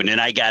wide open.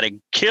 And I got a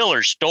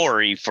killer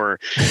story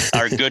for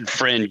our good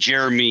friend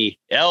Jeremy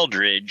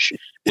Eldridge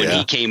when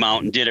he came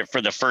out and did it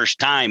for the first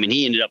time, and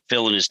he ended up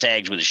filling his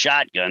tags with a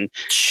shotgun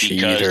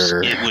because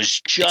it was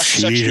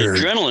just such an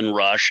adrenaline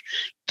rush.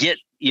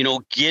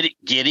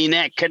 Getting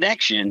that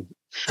connection.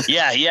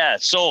 Yeah.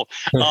 So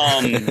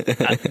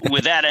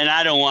with that, and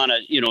I don't want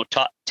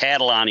to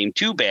tattle on him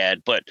too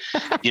bad, but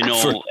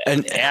after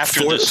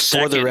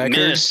the record,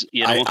 miss,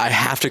 I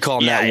have to call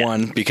him that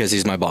one because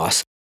he's my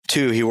boss.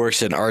 2, he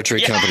works at an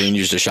archery company and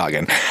used a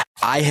shotgun.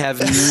 I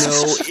have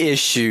no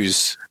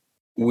issues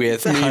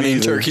with hunting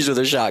turkeys with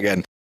a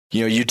shotgun.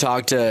 You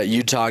talk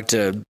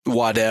to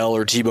Waddell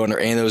or T-Bone or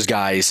any of those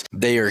guys,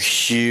 they are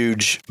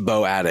huge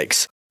bow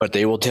addicts, but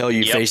they will tell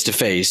you face to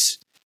face,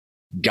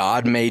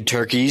 God made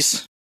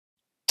turkeys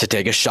to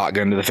take a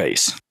shotgun to the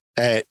face.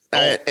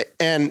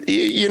 And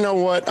you know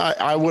what?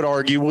 I would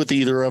argue with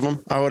either of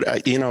them. I would,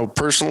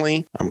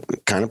 personally, I'm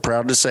kind of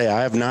proud to say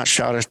I have not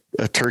shot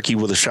a turkey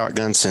with a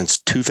shotgun since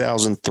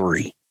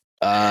 2003.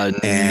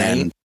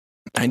 And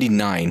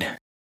 99.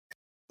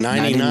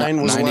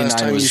 99 was the last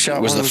time you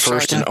shot was one the with a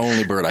first shotgun? and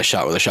only bird I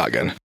shot with a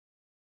shotgun.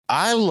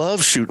 I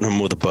love shooting them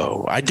with a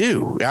bow. I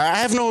do. I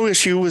have no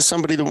issue with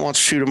somebody that wants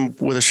to shoot them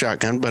with a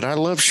shotgun, but I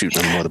love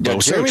shooting them with a bow.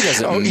 Jeremy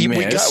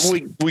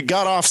doesn't we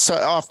got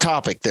off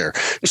topic there.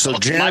 So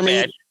Jeremy, my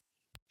bad.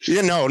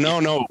 Yeah,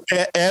 no.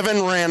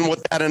 Evan ran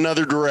with that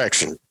another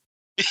direction.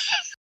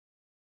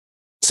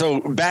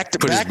 So back to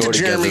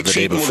Jeremy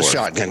cheating with a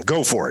shotgun.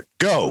 Go for it.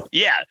 Go.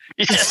 Yeah.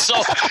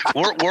 So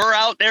we're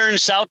out there in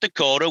South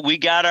Dakota. We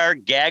got our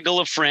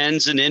gaggle of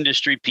friends and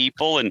industry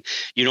people. And,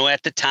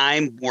 at the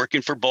time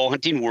working for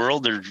Bowhunting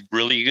World, there's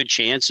really a good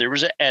chance there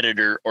was an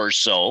editor or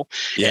so,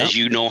 as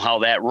you know how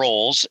that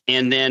rolls.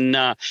 And then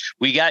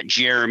we got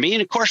Jeremy.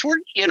 And of course,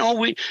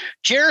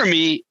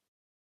 Jeremy,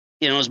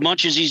 as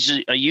much as he's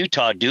a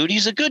Utah dude,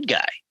 he's a good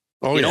guy.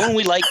 And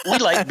we like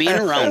being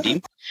around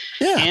him.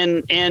 Yeah.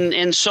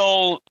 And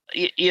so,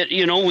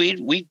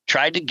 we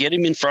tried to get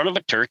him in front of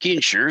a turkey,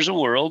 and sure as a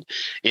world,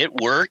 it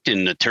worked.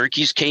 And the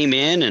turkeys came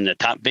in, and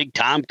Big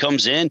Tom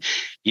comes in,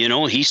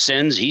 he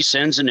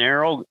sends an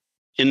arrow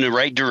in the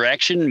right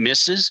direction,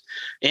 misses.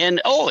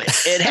 And,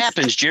 it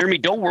happens, Jeremy,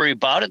 don't worry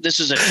about it. This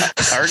is a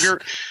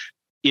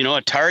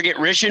target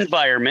rich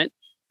environment.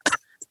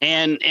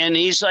 And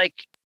he's like,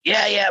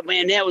 yeah,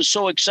 man, that was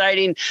so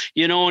exciting,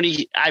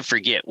 and I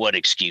forget what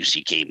excuse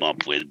he came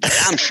up with, but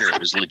I'm sure it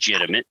was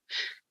legitimate.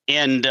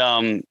 and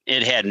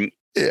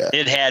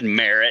it had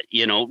merit,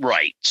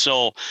 right.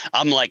 So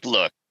I'm like,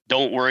 look,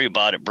 don't worry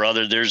about it,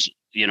 brother.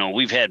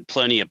 We've had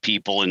plenty of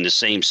people in the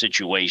same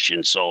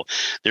situation. So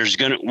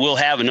we'll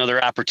have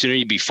another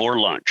opportunity before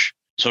lunch.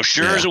 So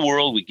sure as a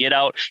world, we get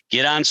out,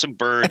 get on some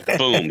bird,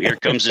 boom, here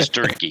comes this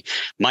turkey.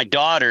 My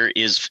daughter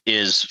is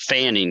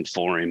fanning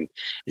for him.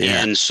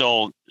 Yeah. And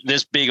so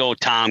this big old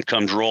Tom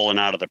comes rolling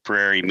out of the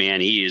prairie, man.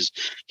 He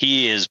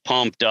is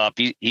pumped up.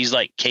 He's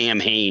like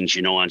Cam Haynes,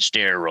 on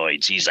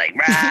steroids. He's like,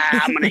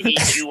 I'm going to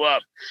eat you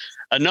up.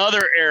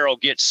 Another arrow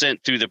gets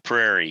sent through the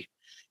prairie.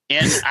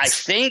 And I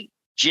think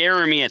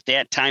Jeremy at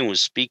that time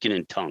was speaking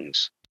in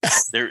tongues.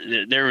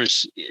 There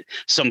was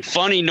some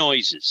funny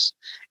noises.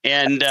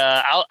 And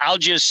I'll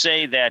just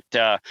say that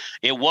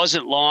it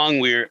wasn't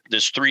long.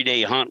 This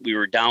 3-day hunt, we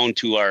were down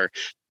to our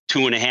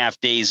 2.5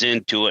 days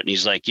into it. And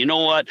he's like, you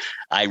know what?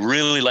 I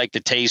really like the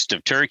taste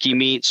of turkey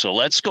meat. So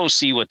let's go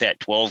see what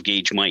that 12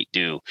 gauge might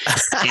do.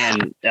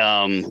 And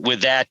with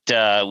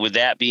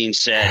that being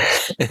said,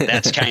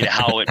 that's kind of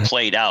how it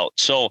played out.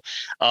 So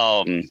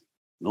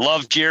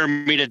love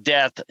Jeremy to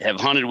death, have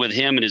hunted with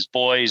him and his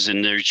boys,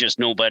 and there's just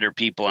no better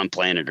people on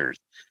planet Earth.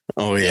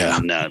 Oh yeah.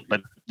 And,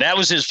 but that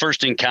was his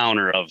first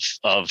encounter of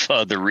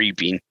the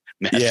reaping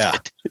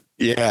method.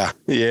 Yeah.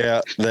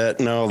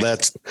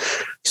 That's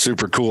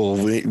super cool.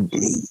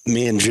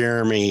 Me and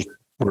Jeremy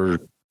were,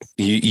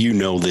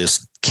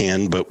 this,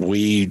 Ken, but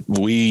we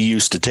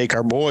used to take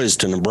our boys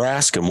to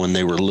Nebraska when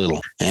they were little,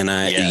 and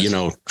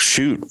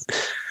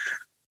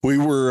we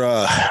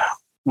were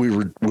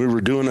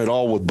doing it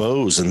all with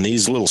bows, and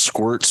these little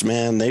squirts,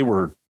 man, they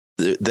were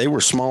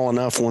small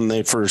enough when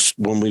we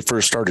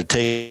first started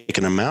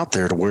taking them out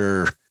there to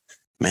where,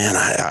 man,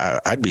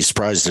 I'd be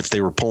surprised if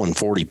they were pulling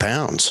 40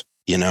 pounds,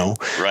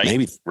 right,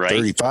 maybe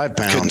 35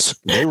 pounds.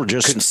 They were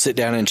just couldn't sit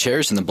down in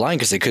chairs in the blind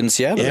because they couldn't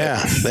see out of it.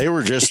 Yeah, they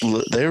were just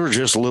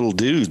little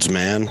dudes,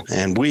 man.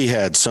 And we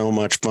had so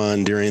much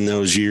fun during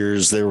those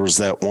years. There was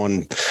that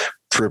one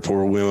trip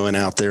where we went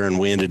out there and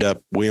we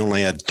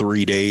only had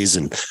 3 days,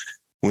 and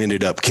we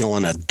ended up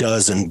killing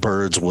 12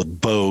 birds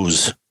with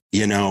bows.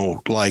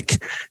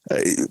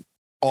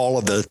 All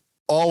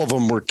of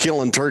them were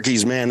killing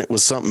turkeys, man. It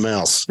was something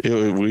else.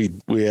 We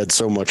had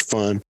so much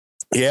fun.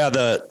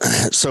 Yeah.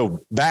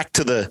 So back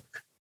to the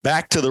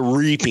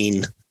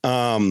reaping.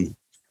 I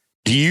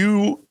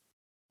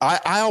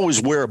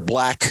always wear a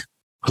black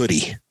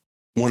hoodie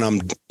when I'm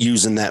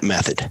using that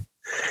method.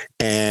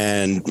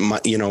 And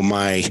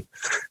the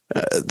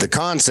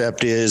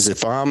concept is,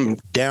 if I'm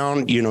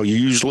down,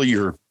 usually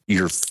you're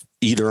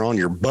either on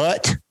your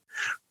butt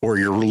or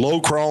you're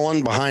low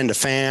crawling behind a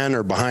fan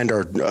or behind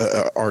our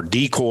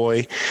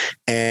decoy.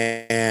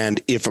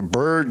 And if a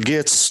bird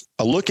gets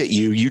a look at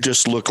you, you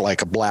just look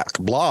like a black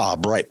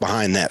blob right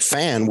behind that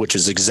fan, which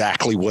is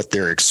exactly what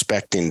they're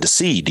expecting to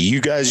see. Do you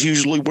guys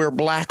usually wear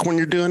black when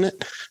you're doing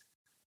it?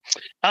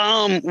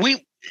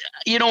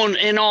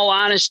 In all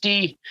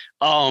honesty,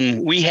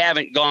 we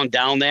haven't gone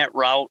down that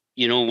route.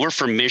 We're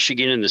from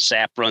Michigan and the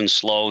sap runs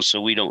slow,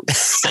 so we don't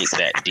think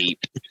that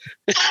deep.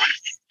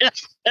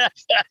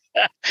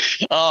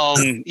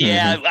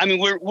 I mean,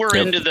 we're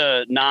into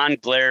the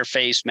non-glare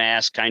face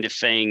mask kind of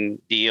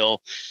thing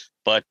deal,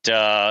 but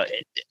I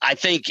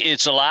think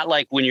it's a lot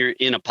like when you're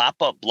in a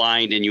pop-up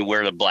blind and you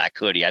wear the black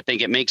hoodie. I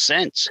think it makes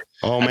sense.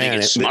 Oh man, I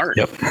think it's smart.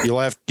 You'll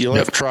have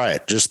to try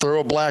it. Just throw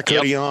a black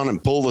hoodie on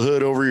and pull the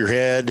hood over your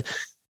head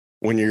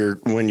when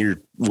you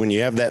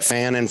have that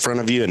fan in front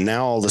of you, and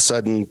now all of a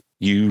sudden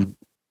you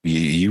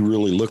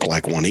really look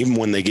like one, even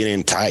when they get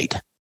in tight.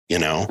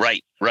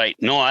 Right.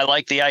 No, I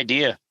like the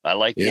idea.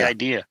 The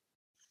idea.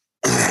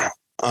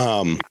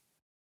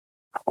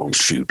 Oh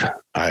shoot,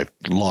 I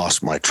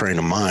lost my train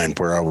of mind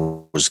where I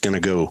was going to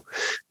go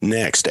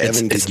next.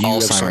 Evan, it's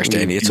Alzheimer's,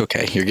 Danny. It's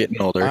okay. You're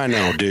getting older. I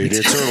know, dude.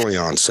 It's early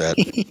onset.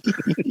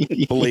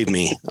 Believe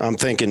me, I'm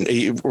thinking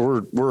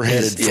we're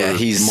headed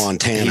for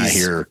Montana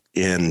here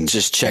in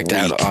just checked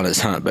out on his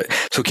hunt. But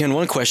so Ken,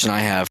 one question I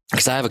have,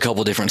 because I have a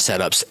couple different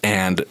setups,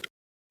 and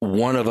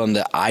one of them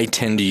that I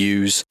tend to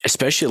use,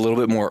 especially a little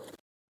bit more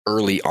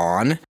early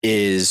on,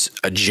 is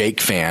a Jake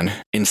fan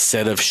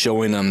instead of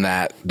showing them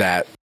that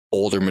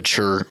older,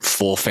 mature,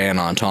 full fan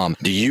on Tom.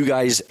 Do you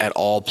guys at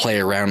all play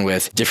around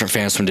with different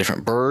fans from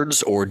different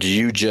birds, or do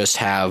you just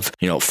have,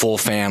 full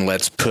fan,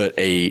 let's put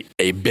a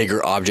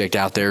bigger object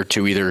out there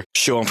to either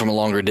show them from a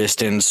longer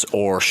distance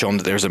or show them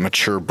that there's a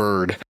mature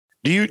bird?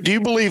 Do you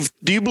believe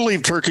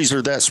turkeys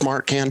are that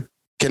smart, Ken?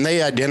 Can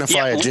they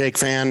identify a Jake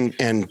fan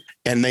and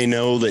they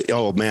know that,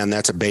 oh man,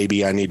 that's a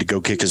baby, I need to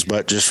go kick his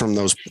butt, just from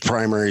those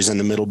primaries in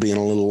the middle being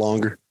a little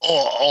longer?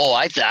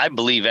 I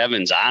believe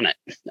Evan's on it.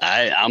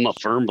 I'm a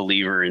firm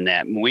believer in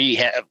that. We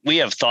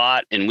have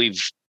thought, and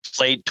we've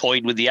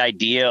toyed with the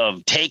idea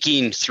of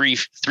taking three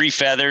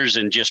feathers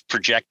and just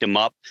project them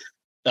up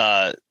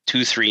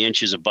 2-3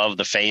 inches above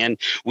the fan.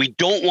 We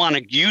don't want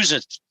to use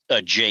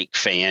a Jake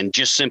fan,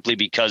 just simply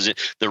because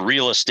the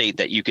real estate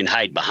that you can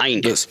hide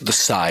behind it. The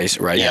size,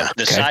 right? Yeah,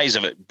 the size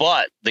of it.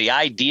 But the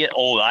idea,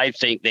 I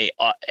think they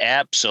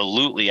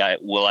absolutely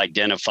will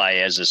identify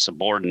as a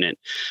subordinate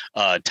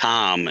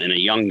Tom and a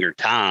younger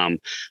Tom,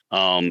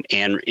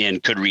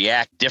 and could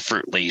react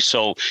differently.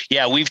 So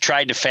yeah, we've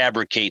tried to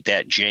fabricate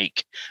that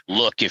Jake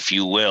look, if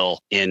you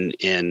will,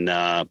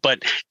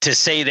 but to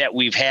say that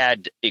we've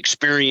had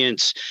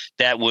experience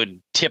that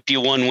would tip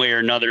you one way or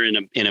another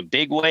in a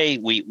big way,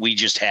 we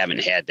just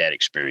haven't had that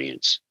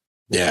experience.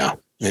 Yeah.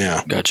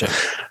 Gotcha.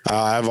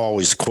 I've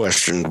always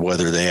questioned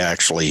whether they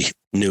actually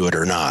knew it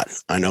or not.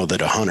 I know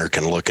that a hunter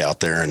can look out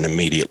there and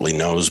immediately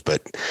knows,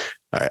 but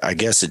I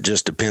guess it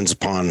just depends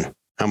upon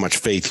how much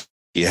faith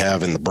you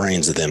have in the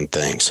brains of them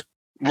things.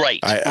 Right.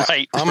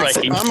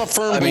 I'm a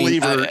firm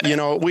believer.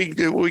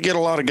 We get a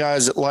lot of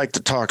guys that like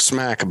to talk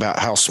smack about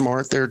how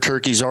smart their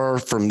turkeys are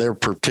from their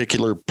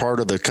particular part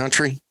of the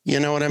country. You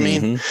know what I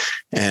mean?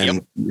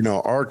 And,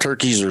 our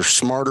turkeys are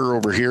smarter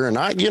over here. And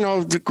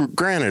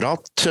granted,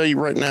 I'll tell you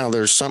right now,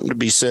 there's something to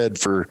be said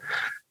for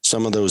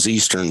some of those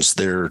Easterns.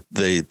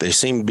 They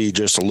seem to be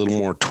just a little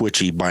more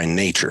twitchy by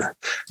nature.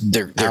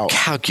 They're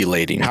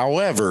calculating.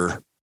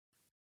 However,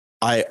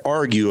 I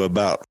argue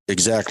about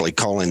exactly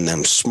calling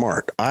them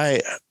smart.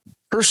 I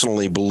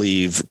personally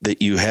believe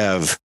that you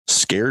have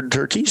scared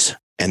turkeys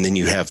and then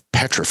you have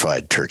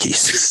petrified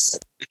turkeys.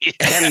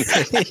 And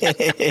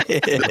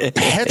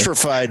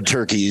petrified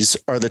turkeys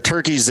are the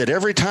turkeys that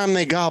every time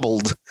they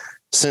gobbled,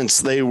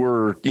 since they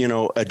were,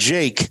 a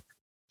Jake,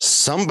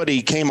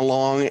 somebody came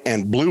along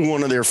and blew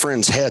one of their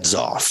friends' heads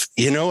off.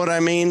 You know what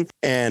I mean?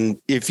 And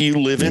if you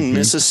live in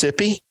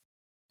Mississippi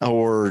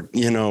or,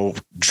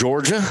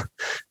 Georgia,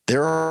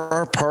 there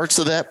are parts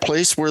of that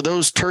place where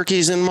those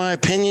turkeys, in my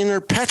opinion,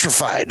 are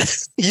petrified.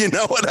 You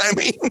know what I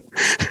mean?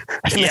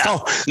 Yeah.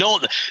 No,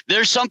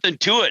 there's something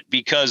to it,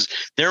 because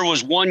there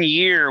was one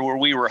year where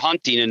we were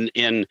hunting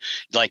in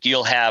like,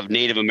 you'll have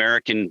Native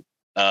American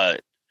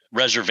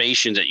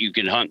reservations that you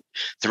can hunt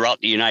throughout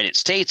the United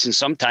States. And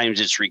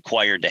sometimes it's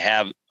required to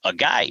have a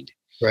guide.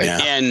 Right. Yeah.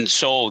 And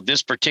so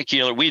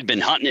we'd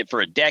been hunting it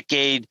for a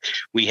decade.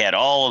 We had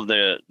all of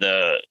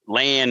the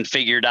land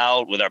figured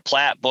out with our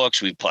plat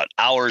books. We put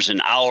hours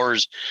and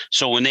hours.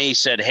 So when they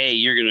said, hey,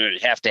 you're going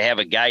to have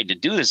a guide to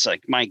do this,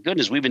 like, my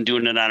goodness, we've been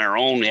doing it on our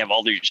own. We have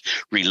all these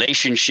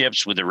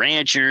relationships with the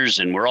ranchers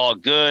and we're all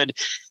good.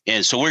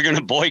 And so we're going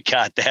to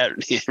boycott that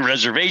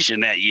reservation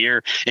that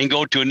year and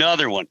go to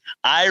another one.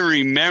 I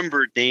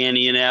remember,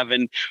 Danny and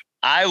Evan,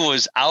 I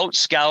was out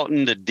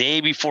scouting the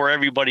day before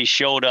everybody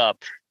showed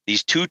up.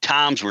 These two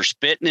Toms were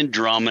spitting and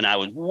drumming. I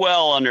was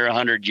well under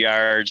 100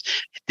 yards.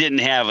 Didn't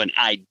have an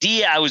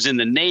idea I was in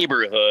the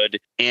neighborhood.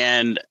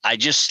 And I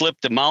just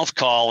slipped the mouth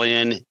call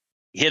in,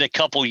 hit a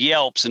couple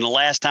yelps. And the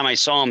last time I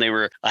saw them, they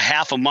were a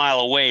half a mile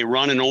away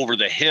running over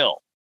the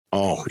hill.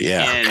 Oh,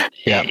 yeah.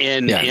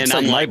 And it's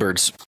I'm like my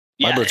birds.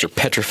 My birds are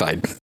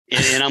petrified.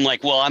 And I'm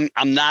like, well,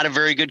 I'm not a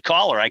very good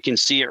caller. I can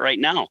see it right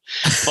now.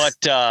 But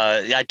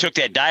I took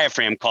that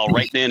diaphragm call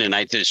right then and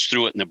I just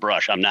threw it in the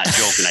brush. I'm not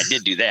joking. I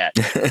did do that.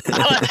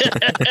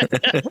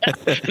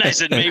 And I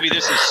said, maybe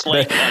this is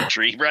slate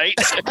country, right?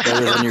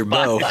 Better than your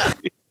bow.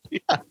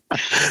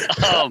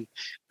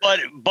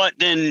 But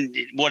then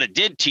what it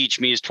did teach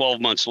me is 12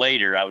 months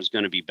later, I was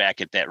going to be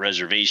back at that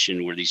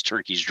reservation where these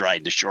turkeys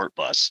ride the short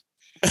bus.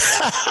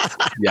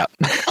 Yeah.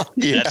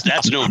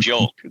 That's no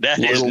joke. That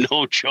is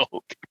no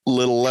joke.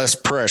 Little less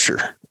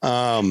pressure.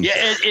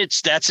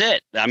 That's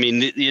it. I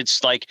mean,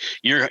 it's like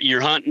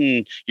you're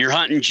hunting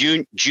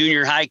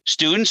junior high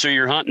students, or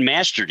you're hunting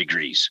master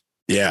degrees.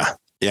 Yeah.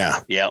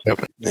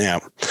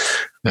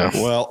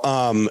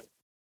 Well,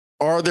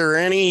 are there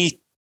any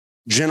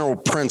general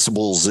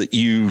principles that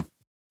you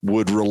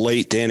would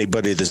relate to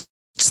anybody that's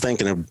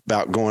thinking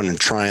about going and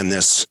trying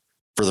this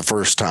for the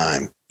first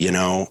time?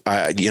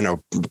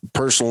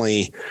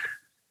 Personally,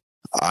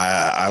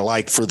 I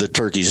like for the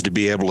turkeys to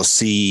be able to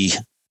see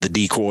the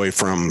decoy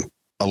from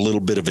a little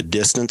bit of a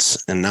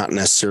distance and not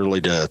necessarily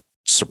to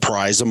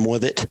surprise them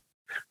with it.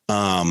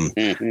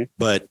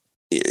 But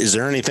is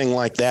there anything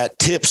like that?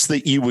 Tips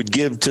that you would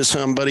give to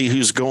somebody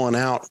who's going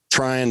out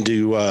trying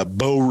to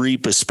bow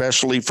reap,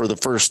 especially for the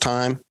first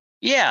time?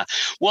 Yeah.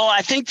 Well,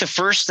 I think the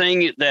first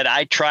thing that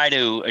I try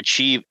to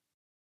achieve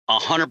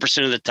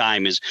 100% of the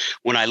time is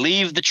when I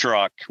leave the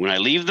truck, when I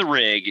leave the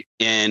rig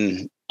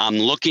and I'm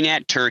looking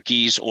at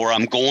turkeys, or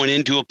I'm going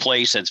into a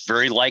place that's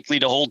very likely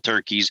to hold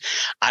turkeys,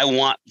 I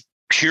want,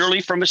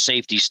 purely from a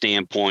safety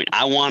standpoint,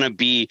 I want to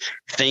be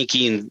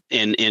thinking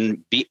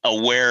and be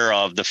aware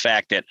of the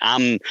fact that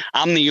I'm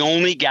the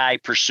only guy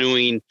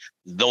pursuing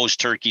those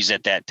turkeys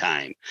at that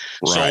time.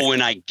 Right. So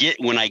when I get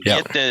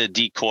the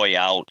decoy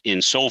out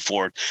and so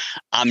forth,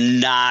 I'm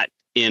not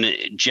in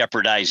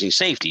jeopardizing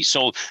safety.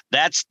 So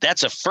that's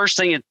the first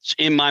thing that's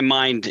in my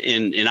mind.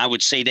 And I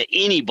would say to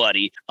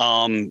anybody,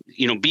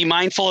 be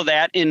mindful of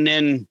that. And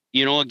then,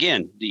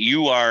 again,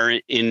 you are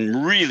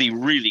in really,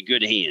 really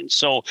good hands.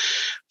 So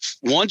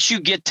once you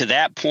get to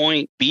that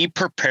point, be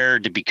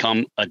prepared to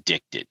become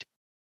addicted.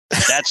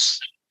 That's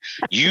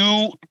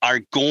You are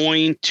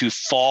going to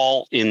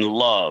fall in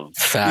love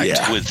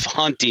with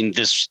hunting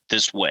this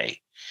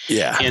way.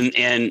 Yeah.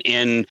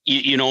 And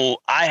you know,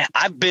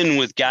 I've been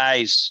with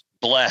guys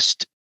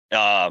blessed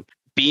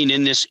being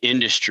in this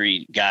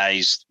industry,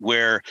 guys,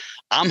 where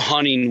I'm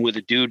hunting with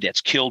a dude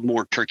that's killed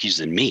more turkeys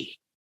than me.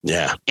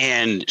 Yeah.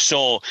 And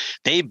so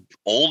they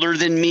older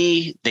than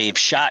me. They've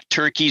shot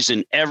turkeys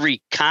in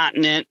every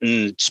continent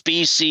and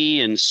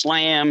species and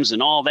slams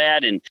and all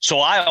that. And so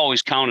I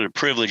always count it a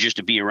privilege just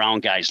to be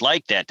around guys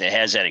like that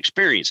has that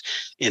experience.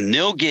 And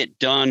they'll get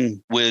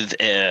done with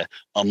a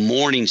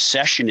morning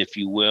session, if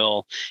you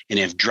will, and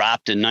have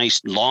dropped a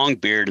nice long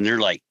beard. And they're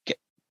like,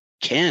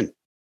 Ken,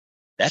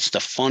 that's the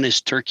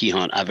funnest turkey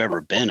hunt I've ever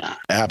been on.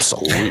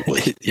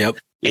 Absolutely. Yep.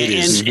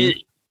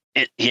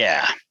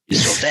 Yeah.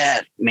 So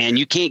that, man,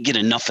 you can't get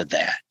enough of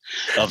that,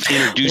 of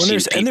introducing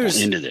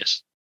people into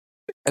this.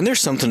 And there's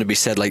something to be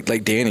said, like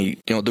Danny,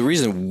 you know, the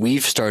reason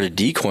we've started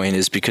decoying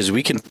is because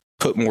we can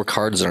put more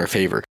cards in our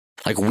favor.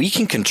 Like we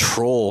can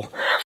control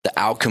the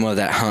outcome of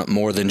that hunt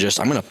more than just,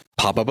 I'm going to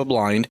pop up a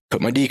blind,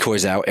 put my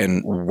decoys out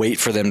and wait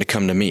for them to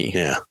come to me.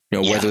 Yeah.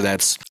 You know, whether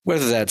that's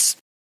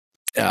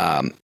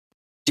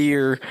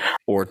deer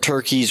or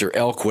turkeys or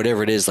elk,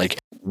 whatever it is, like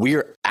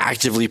we're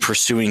actively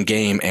pursuing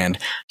game and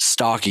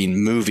stalking,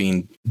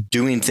 moving,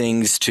 doing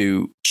things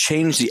to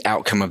change the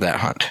outcome of that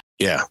hunt.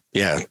 Yeah.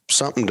 Yeah.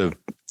 Something to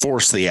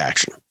force the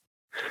action.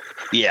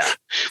 Yeah.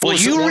 Well,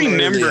 you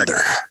remember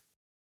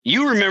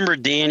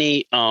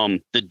Danny,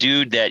 the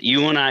dude that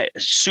you and I,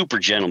 super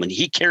gentleman,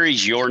 he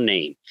carries your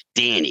name,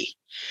 Danny.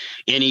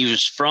 And he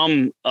was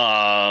from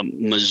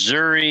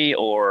Missouri,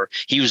 or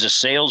he was a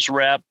sales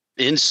rep.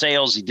 In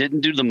sales, he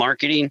didn't do the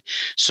marketing.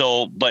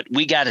 So, but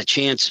we got a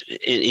chance,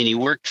 and he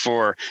worked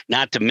for,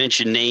 not to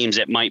mention names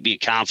that might be a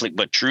conflict,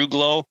 but True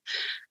Glow.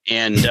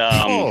 And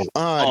Danny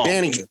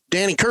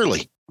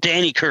Curley.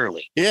 Danny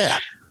Curley. Yeah.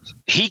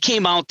 He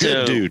came out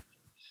to, dude.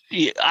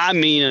 I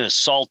mean, a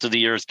salt of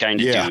the earth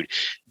kind of dude.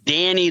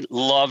 Danny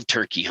loved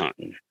turkey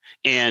hunting.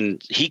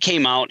 And he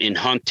came out and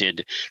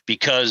hunted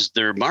because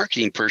their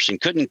marketing person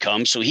couldn't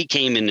come. So he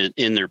came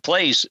in their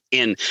place.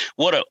 And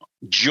what a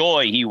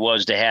joy he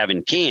was to have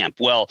in camp.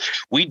 Well,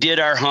 we did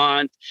our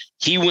hunt.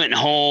 He went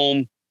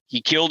home. He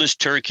killed his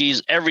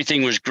turkeys.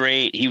 Everything was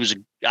great.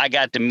 I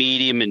got to meet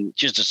him, and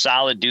just a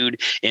solid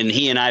dude. And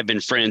he and I have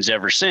been friends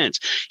ever since.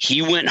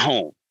 He went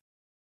home,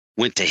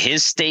 went to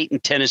his state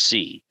in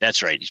Tennessee.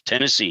 That's right.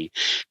 Tennessee.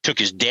 Took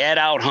his dad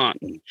out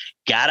hunting,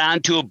 got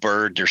onto a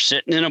bird. They're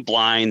sitting in a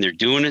blind. They're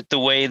doing it the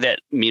way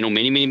that, you know,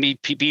 many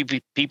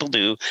people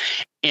do.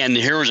 And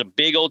here was a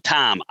big old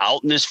Tom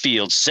out in this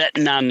field,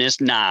 sitting on this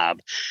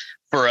knob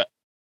for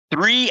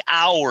 3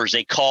 hours.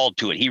 They called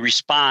to it. He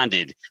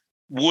responded,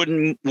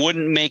 wouldn't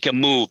make a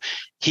move.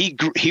 He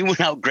went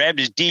out, grabbed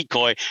his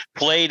decoy,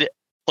 played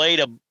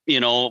a,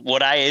 you know,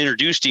 what I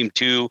introduced him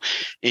to,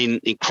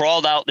 and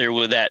crawled out there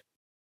with that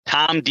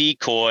Tom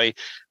decoy,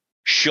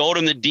 showed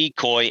him the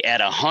decoy at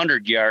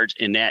 100 yards,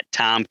 and that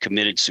Tom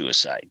committed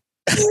suicide.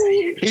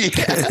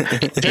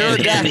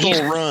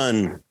 Pterodactyl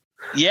run.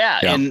 Yeah.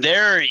 And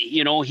there,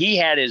 you know, he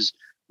had his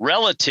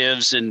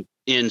relatives and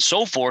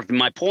so forth. And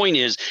my point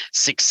is,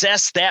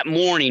 success that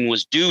morning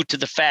was due to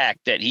the fact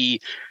that he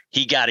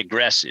got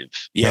aggressive.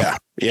 Yeah.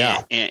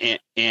 Yeah.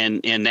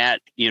 And that,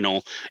 you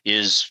know,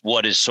 is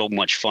what is so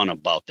much fun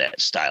about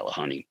that style of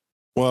hunting.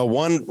 Well,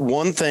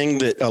 one thing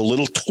that a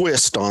little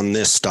twist on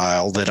this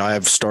style that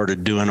I've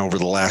started doing over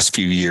the last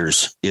few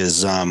years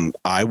is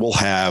I will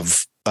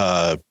have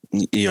a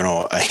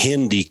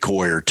hen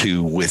decoy or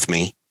two with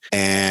me.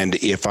 And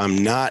if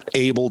I'm not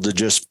able to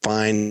just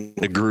find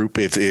a group,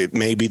 if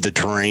maybe the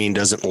terrain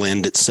doesn't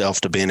lend itself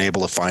to being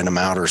able to find them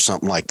out or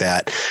something like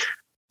that,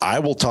 I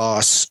will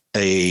toss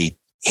a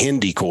hen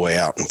decoy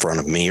out in front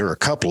of me, or a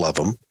couple of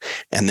them,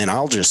 and then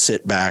I'll just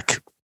sit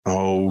back,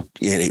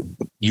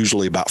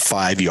 usually about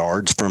 5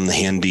 yards from the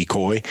hen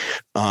decoy,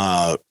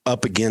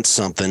 up against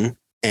something.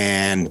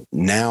 And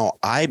now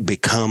I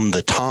become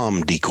the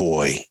Tom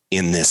decoy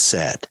in this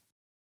set.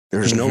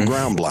 There's no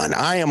ground blind.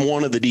 I am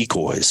one of the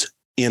decoys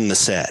in the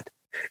set.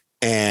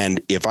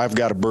 And if I've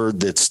got a bird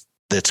that's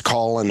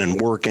calling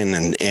and working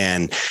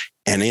and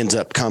ends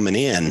up coming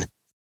in,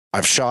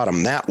 I've shot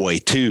them that way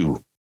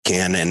too,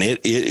 Ken. And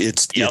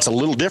it's a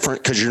little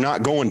different because you're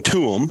not going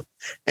to them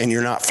and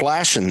you're not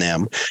flashing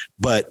them,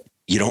 but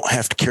you don't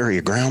have to carry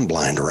a ground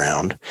blind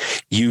around.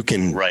 You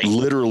can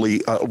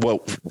literally,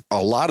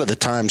 a lot of the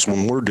times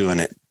when we're doing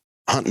it,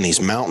 hunting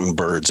these mountain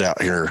birds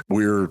out here,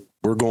 we're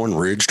going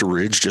ridge to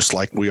ridge, just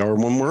like we are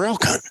when we're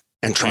elk hunting,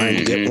 and trying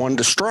to get one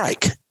to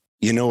strike.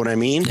 You know what I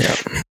mean? Yep.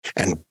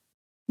 And,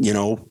 you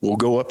know, we'll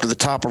go up to the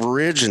top of a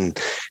ridge and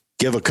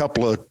give a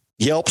couple of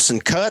yelps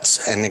and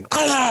cuts, and then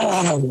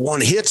one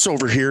hits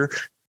over here.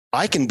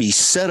 I can be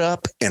set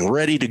up and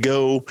ready to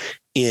go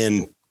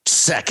in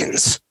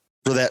seconds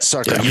for that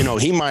sucker. Yeah. You know,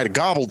 he might have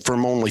gobbled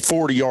from only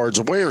 40 yards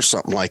away or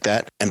something like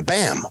that. And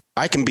bam,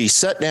 I can be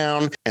set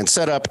down and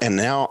set up. And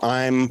now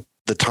I'm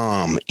the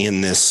Tom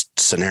in this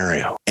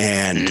scenario.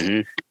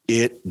 And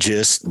it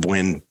just,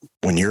 when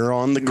when you're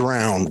on the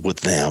ground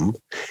with them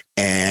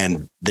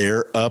and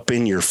they're up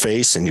in your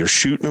face and you're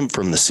shooting them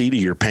from the seat of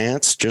your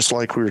pants, just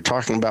like we were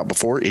talking about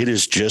before, it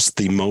is just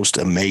the most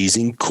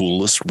amazing,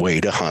 coolest way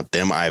to hunt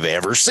them I've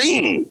ever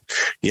seen.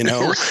 You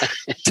know,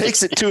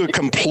 takes it to a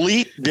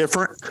complete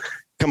different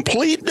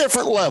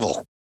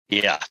level.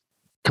 Yeah.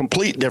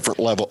 Complete different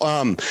level.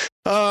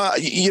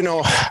 You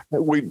know,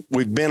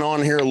 we've been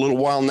on here a little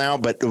while now,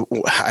 but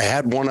I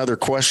had one other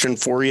question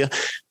for you.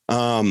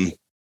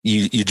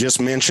 You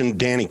just mentioned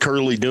Danny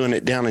Curley doing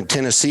it down in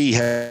Tennessee.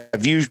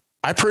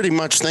 I pretty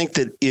much think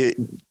that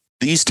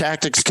these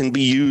tactics can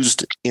be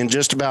used in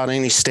just about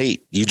any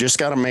state. You just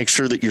got to make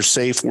sure that you're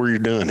safe where you're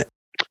doing it.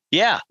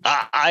 Yeah,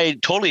 I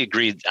totally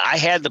agree. I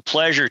had the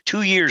pleasure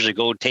 2 years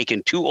ago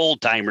taking 2 old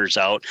timers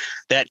out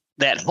that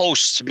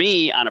hosts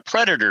me on a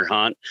predator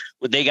hunt.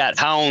 They got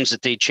hounds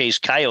that they chase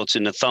coyotes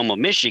in the thumb of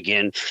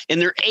Michigan,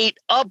 and they're ate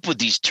up with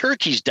these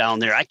turkeys down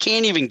there. I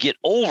can't even get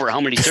over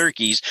how many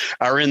turkeys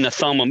are in the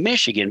thumb of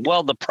Michigan.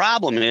 Well, the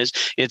problem is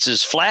it's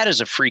as flat as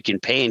a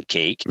freaking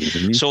pancake.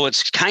 Mm-hmm. So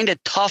it's kind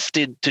of tough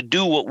to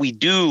do what we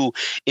do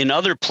in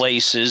other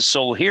places.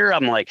 So here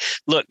I'm like,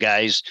 look,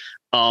 guys,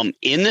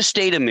 in the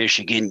state of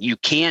Michigan, you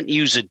can't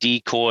use a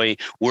decoy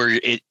where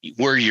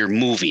you're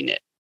moving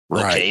it.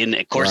 Right. Okay. And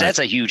of course, that's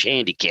a huge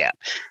handicap.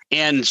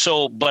 And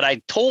so, but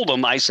I told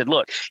them, I said,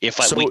 look, if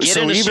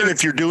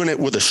if you're doing it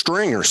with a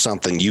string or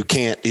something, you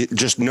can't,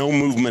 just no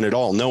movement at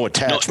all, no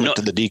attachment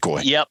to the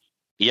decoy. Yep.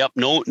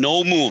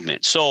 No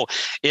movement. So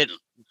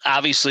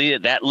obviously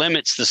that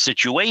limits the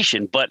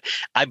situation, but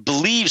I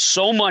believe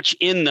so much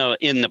in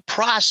the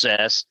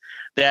process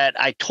that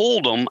I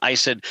told them, I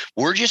said,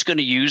 we're just going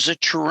to use a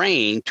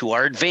terrain to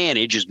our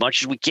advantage as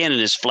much as we can in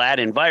this flat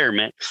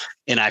environment.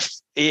 And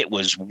it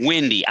was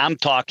windy. I'm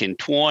talking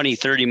 20,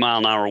 30 mile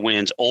an hour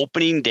winds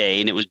opening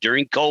day. And it was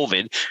during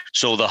COVID.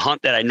 So the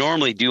hunt that I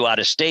normally do out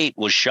of state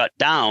was shut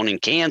down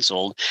and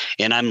canceled.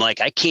 And I'm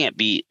like, I can't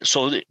be.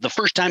 So the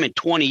first time in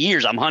 20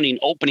 years, I'm hunting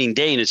opening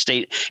day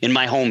in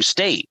my home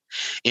state.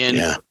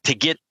 And to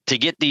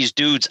get these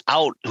dudes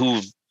out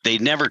they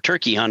never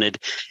turkey hunted,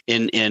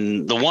 and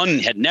the one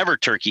had never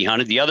turkey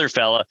hunted. The other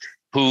fella,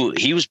 who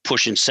he was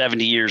pushing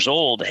 70 years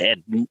old,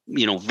 had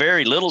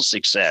very little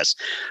success.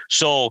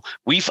 So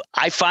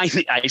I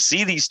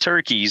see these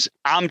turkeys.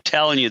 I'm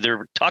telling you,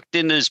 they're tucked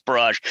in this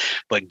brush.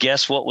 But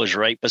guess what was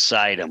right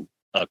beside them?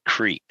 A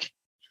creek.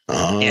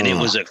 Oh. And it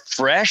was a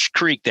fresh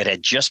creek that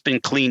had just been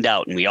cleaned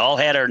out, and we all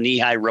had our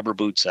knee-high rubber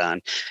boots on.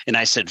 And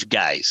I said,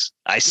 guys,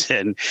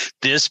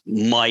 this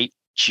might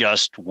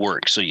just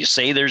work. So you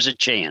say there's a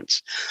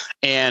chance.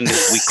 And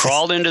we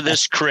crawled into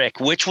this creek,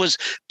 which was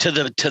to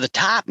the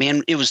top,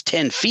 man. It was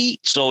 10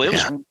 feet. So it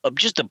was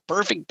just a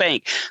perfect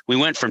bank. We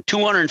went from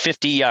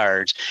 250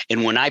 yards.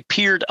 And when I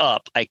peered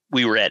up,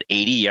 we were at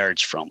 80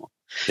 yards from them.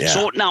 Yeah.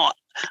 So now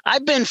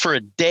I've been for a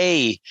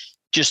day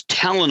just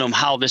telling them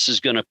how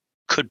this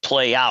could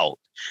play out.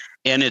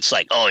 And it's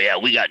like, oh, yeah,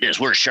 we got this.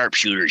 We're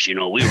sharpshooters.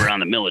 We were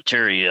on the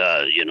military.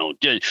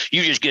 You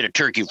just get a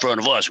turkey in front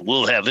of us.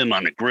 We'll have him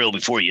on the grill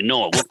before you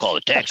know it. We'll call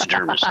it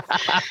taxidermist.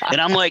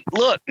 And I'm like,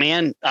 look,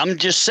 man, I'm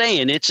just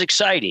saying it's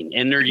exciting.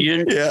 And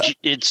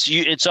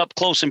it's up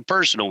close and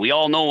personal. We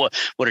all know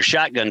what a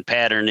shotgun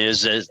pattern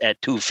is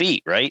at 2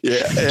 feet. Right.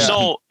 Yeah.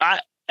 So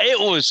it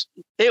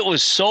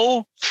was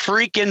so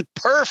freaking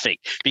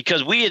perfect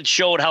because we had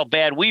showed how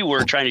bad we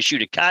were trying to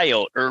shoot a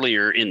coyote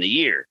earlier in the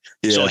year.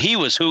 Yeah. So he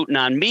was hooting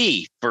on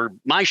me for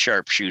my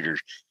sharpshooter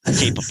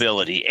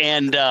capability.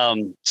 And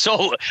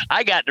so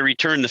I got to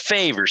return the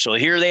favor. So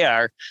here they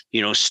are,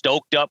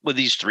 stoked up with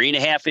these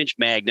 3.5-inch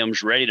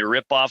magnums, ready to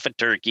rip off a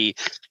turkey.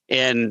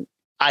 And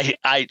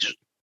I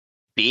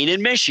being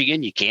in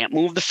Michigan, you can't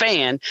move the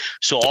fan.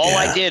 So all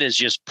I did is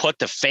just put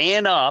the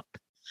fan up,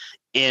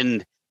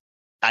 and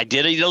I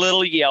did a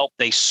little yelp.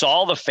 They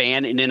saw the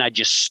fan, and then I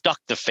just stuck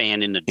the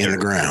fan in the dirt. In the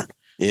ground.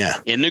 Yeah.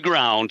 In the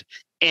ground.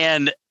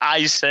 And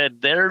I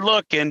said, they're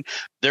looking,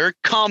 they're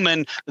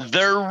coming,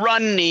 they're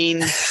running,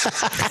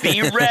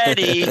 be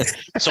ready.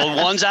 So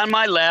one's on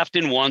my left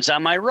and one's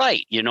on my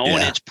right, and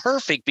it's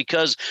perfect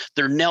because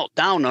they're knelt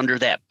down under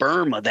that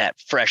berm of that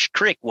fresh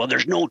creek. Well,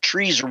 there's no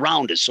trees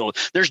around it. So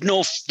there's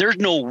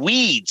no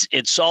weeds.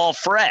 It's all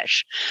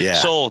fresh. Yeah.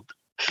 So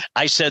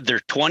I said they're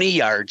 20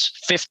 yards,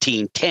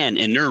 15, 10,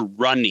 and they're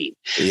running.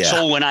 Yeah.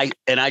 So I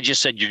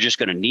just said, you're just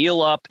going to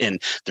kneel up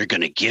and they're going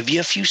to give you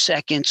a few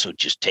seconds. So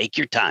just take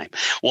your time.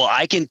 Well,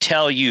 I can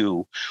tell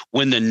you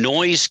when the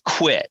noise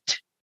quit,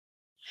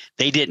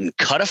 they didn't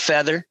cut a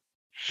feather.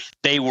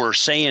 They were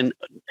saying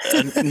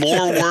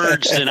more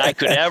words than I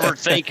could ever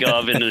think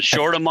of in a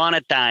short amount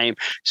of time.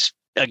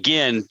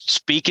 Again,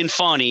 speaking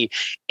funny,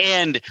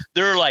 and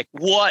they're like,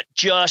 what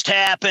just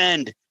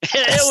happened?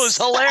 It was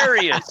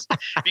hilarious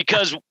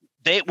because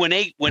when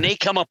they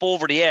come up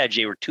over the edge,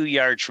 they were 2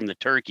 yards from the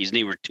turkeys, and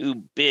they were two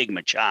big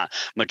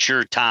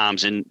mature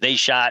toms, and they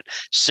shot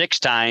 6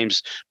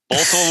 times.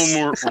 Both of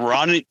them were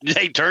running.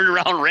 They turned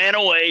around, ran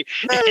away,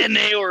 and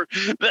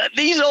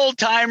these old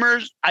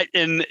timers.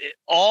 And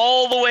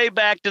all the way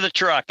back to the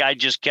truck, I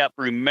just kept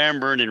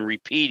remembering and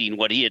repeating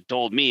what he had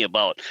told me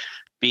about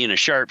being a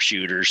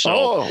sharpshooter.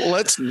 So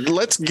let's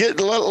get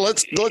them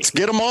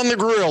on the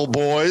grill,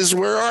 boys.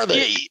 Where are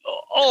they?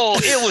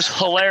 It was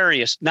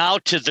hilarious. Now,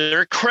 to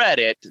their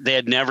credit, they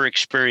had never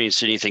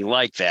experienced anything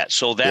like that.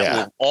 So that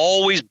will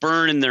always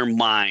burn in their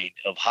mind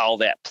of how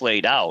that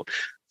played out.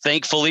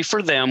 Thankfully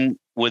for them,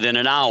 within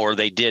an hour,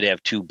 they did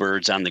have 2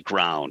 birds on the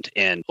ground,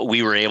 and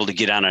we were able to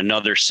get on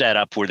another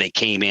setup where they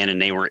came in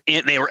and they were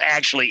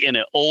actually in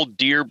an old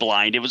deer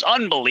blind. It was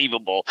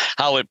unbelievable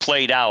how it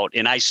played out.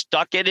 And I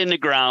stuck it in the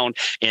ground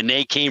and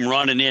they came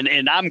running in,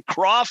 and I'm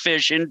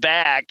crawfishing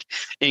back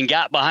and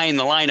got behind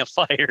the line of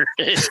fire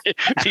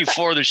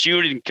before the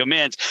shooting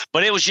commenced.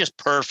 But it was just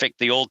perfect.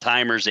 The old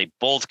timers, they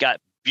both got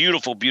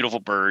beautiful, beautiful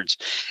birds.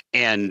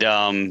 And,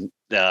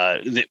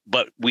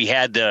 but we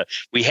had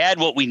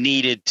what we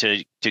needed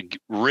to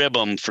rib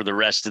them for the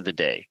rest of the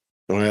day.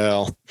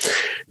 Well,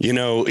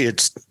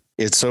 it's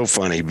so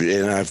funny,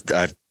 and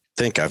I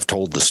think I've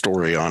told the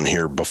story on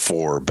here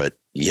before, but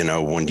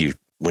when you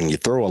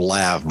throw a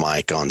lav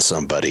mic on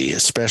somebody,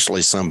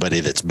 especially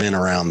somebody that's been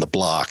around the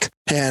block,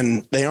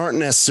 and they aren't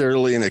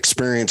necessarily an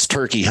experienced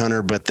turkey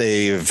hunter, but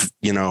they've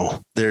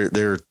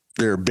they're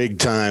a big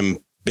time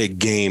big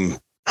game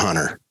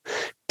hunter,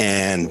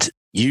 and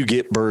you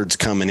get birds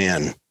coming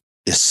in,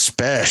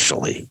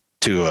 especially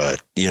to a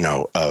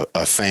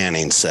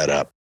fanning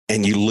setup,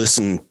 and you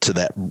listen to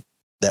that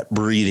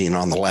breathing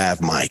on the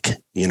lav mic,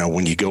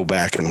 when you go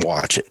back and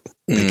watch it,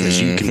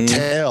 because you can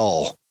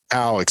tell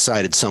how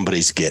excited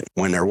somebody's getting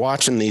when they're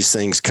watching these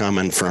things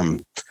coming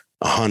from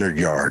 100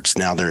 yards.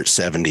 Now they're at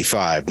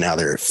 75. Now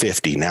they're at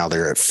 50. Now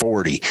they're at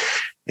 40.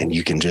 And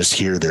you can just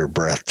hear their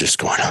breath just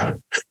going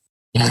on.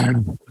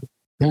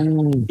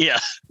 Yeah.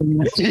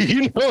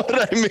 You know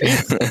what I mean?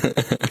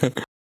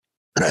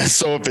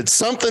 So if it's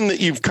something that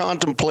you've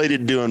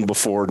contemplated doing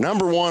before,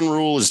 number 1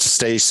 rule is to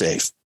stay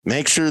safe.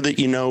 Make sure that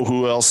you know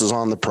who else is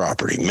on the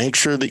property. Make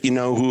sure that you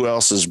know who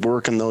else is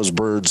working those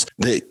birds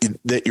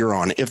that you're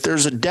on. If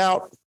there's a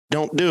doubt,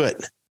 don't do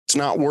it. It's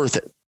not worth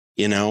it,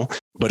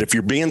 But if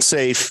you're being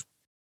safe,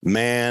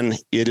 man,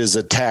 it is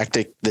a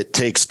tactic that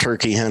takes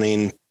turkey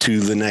hunting to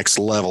the next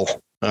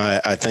level.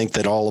 I think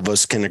that all of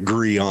us can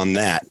agree on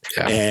that.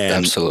 Yeah, and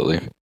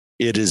absolutely.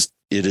 It is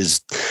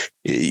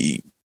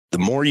the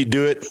more you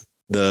do it,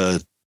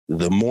 the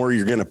more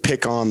you're going to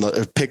pick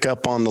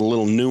up on the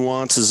little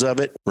nuances of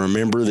it.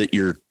 Remember that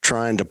you're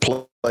trying to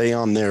play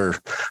on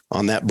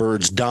that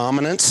bird's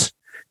dominance,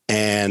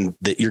 and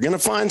that you're going to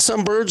find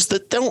some birds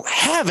that don't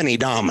have any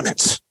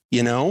dominance,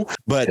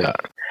 but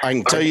I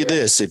can tell you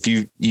this, if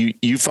you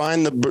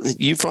find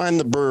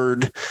the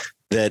bird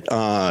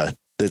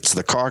that's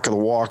the cock of the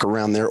walk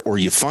around there, or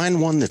you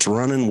find one that's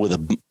running with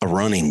a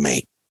running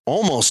mate,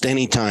 almost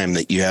any time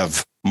that you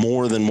have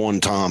more than one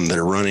tom that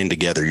are running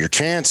together, your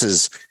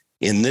chances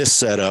in this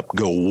setup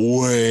go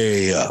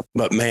way up.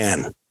 But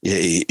man,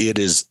 it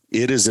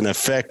is an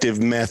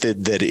effective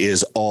method that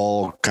is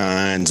all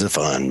kinds of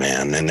fun,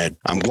 man. And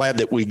I'm glad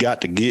that we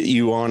got to get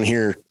you on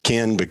here,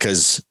 Ken,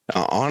 because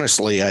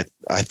honestly, I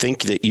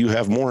think that you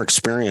have more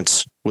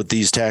experience with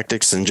these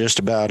tactics than just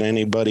about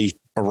anybody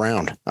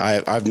around.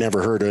 I've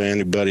never heard of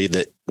anybody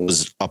that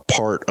was a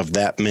part of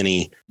that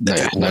many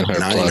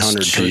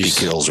 900 turkey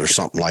kills or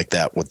something like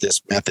that with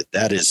this method.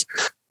 That is,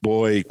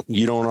 boy,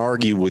 you don't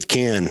argue with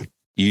Ken.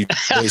 You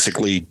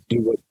basically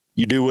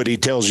do what he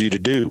tells you to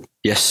do.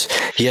 Yes,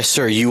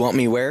 sir. You want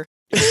me where?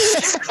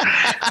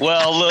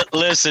 Well,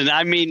 listen,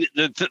 I mean,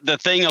 the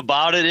thing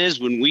about it is,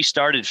 when we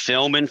started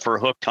filming for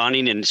Hooked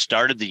Hunting and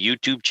started the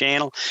YouTube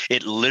channel,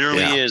 it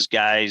literally is,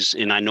 guys,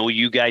 and I know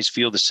you guys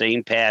feel the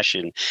same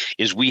passion,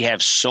 is we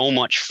have so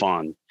much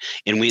fun,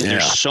 and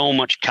there's so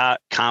much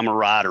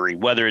camaraderie,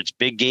 whether it's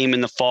big game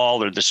in the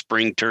fall or the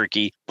spring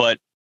turkey. But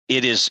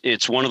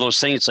it's one of those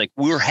things. It's like,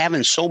 we're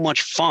having so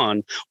much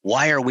fun.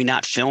 Why are we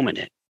not filming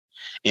it?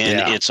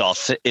 And it's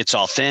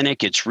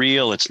authentic, it's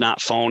real, it's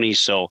not phony.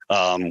 So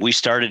we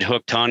started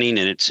Hooked Hunting,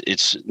 and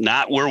it's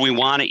not where we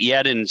want it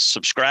yet in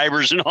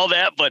subscribers and all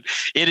that, but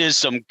it is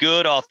some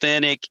good,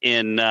 authentic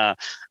and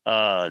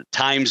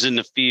times in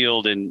the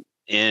field, and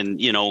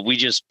we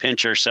just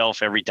pinch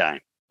ourselves every time.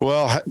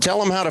 Well, tell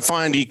them how to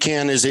find you,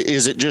 Ken. Is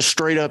it just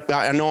straight up?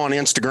 I know on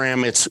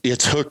Instagram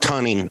it's Hooked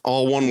Hunting,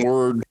 all one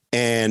word.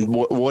 And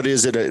what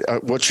is it?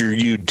 What's your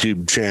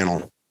YouTube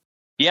channel?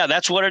 Yeah,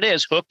 that's what it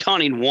is. Hooked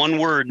Hunting, one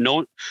word,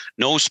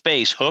 no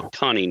space, Hooked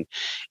Hunting.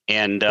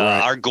 And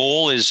our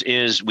goal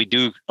is we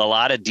do a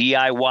lot of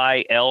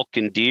DIY elk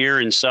and deer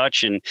and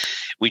such. And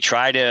we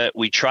try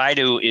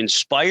to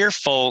inspire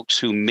folks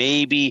who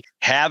maybe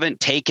haven't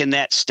taken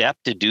that step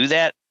to do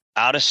that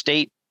out of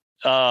state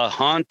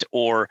hunt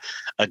or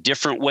a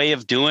different way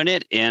of doing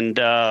it. And,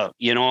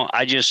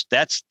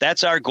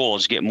 that's our goal,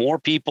 is get more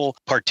people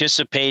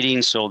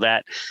participating, so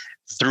that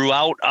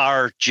throughout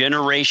our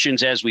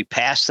generations, as we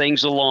pass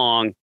things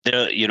along,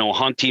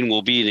 hunting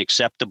will be an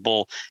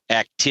acceptable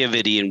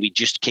activity, and we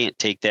just can't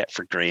take that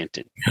for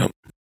granted. Yep.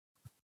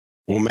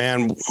 Well,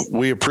 man,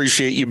 we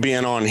appreciate you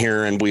being on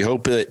here, and we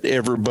hope that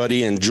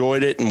everybody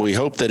enjoyed it, and we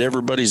hope that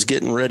everybody's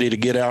getting ready to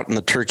get out in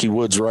the turkey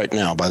woods right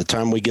now. By the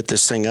time we get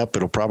this thing up,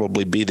 it'll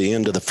probably be the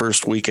end of the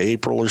first week of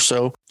April or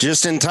so,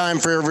 just in time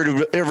for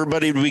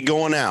everybody to be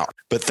going out.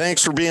 But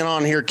thanks for being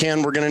on here,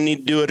 Ken. We're going to need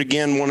to do it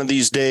again one of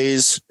these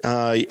days.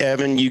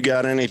 Evan, you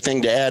got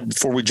anything to add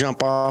before we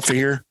jump off of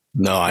here?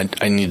 No,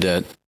 I need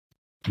to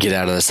get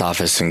out of this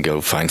office and go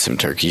find some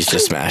turkeys to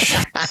smash.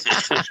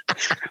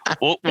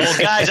 well,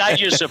 guys, I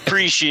just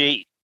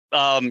appreciate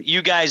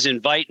you guys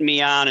inviting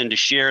me on and to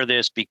share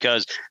this,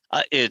 because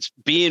it's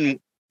being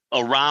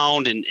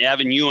around, and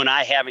Evan, you and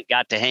I haven't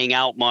got to hang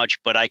out much,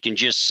 but I can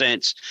just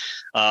sense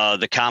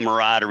the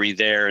camaraderie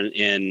there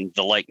and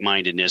the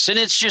like-mindedness. And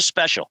it's just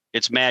special.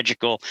 It's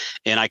magical.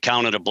 And I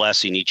count it a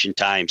blessing each and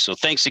time. So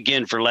thanks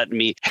again for letting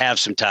me have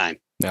some time.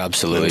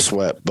 Absolutely. No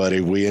sweat, buddy.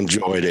 We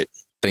enjoyed it.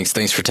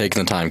 Thanks for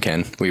taking the time,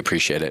 Ken. We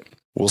appreciate it.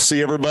 We'll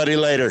see everybody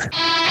later.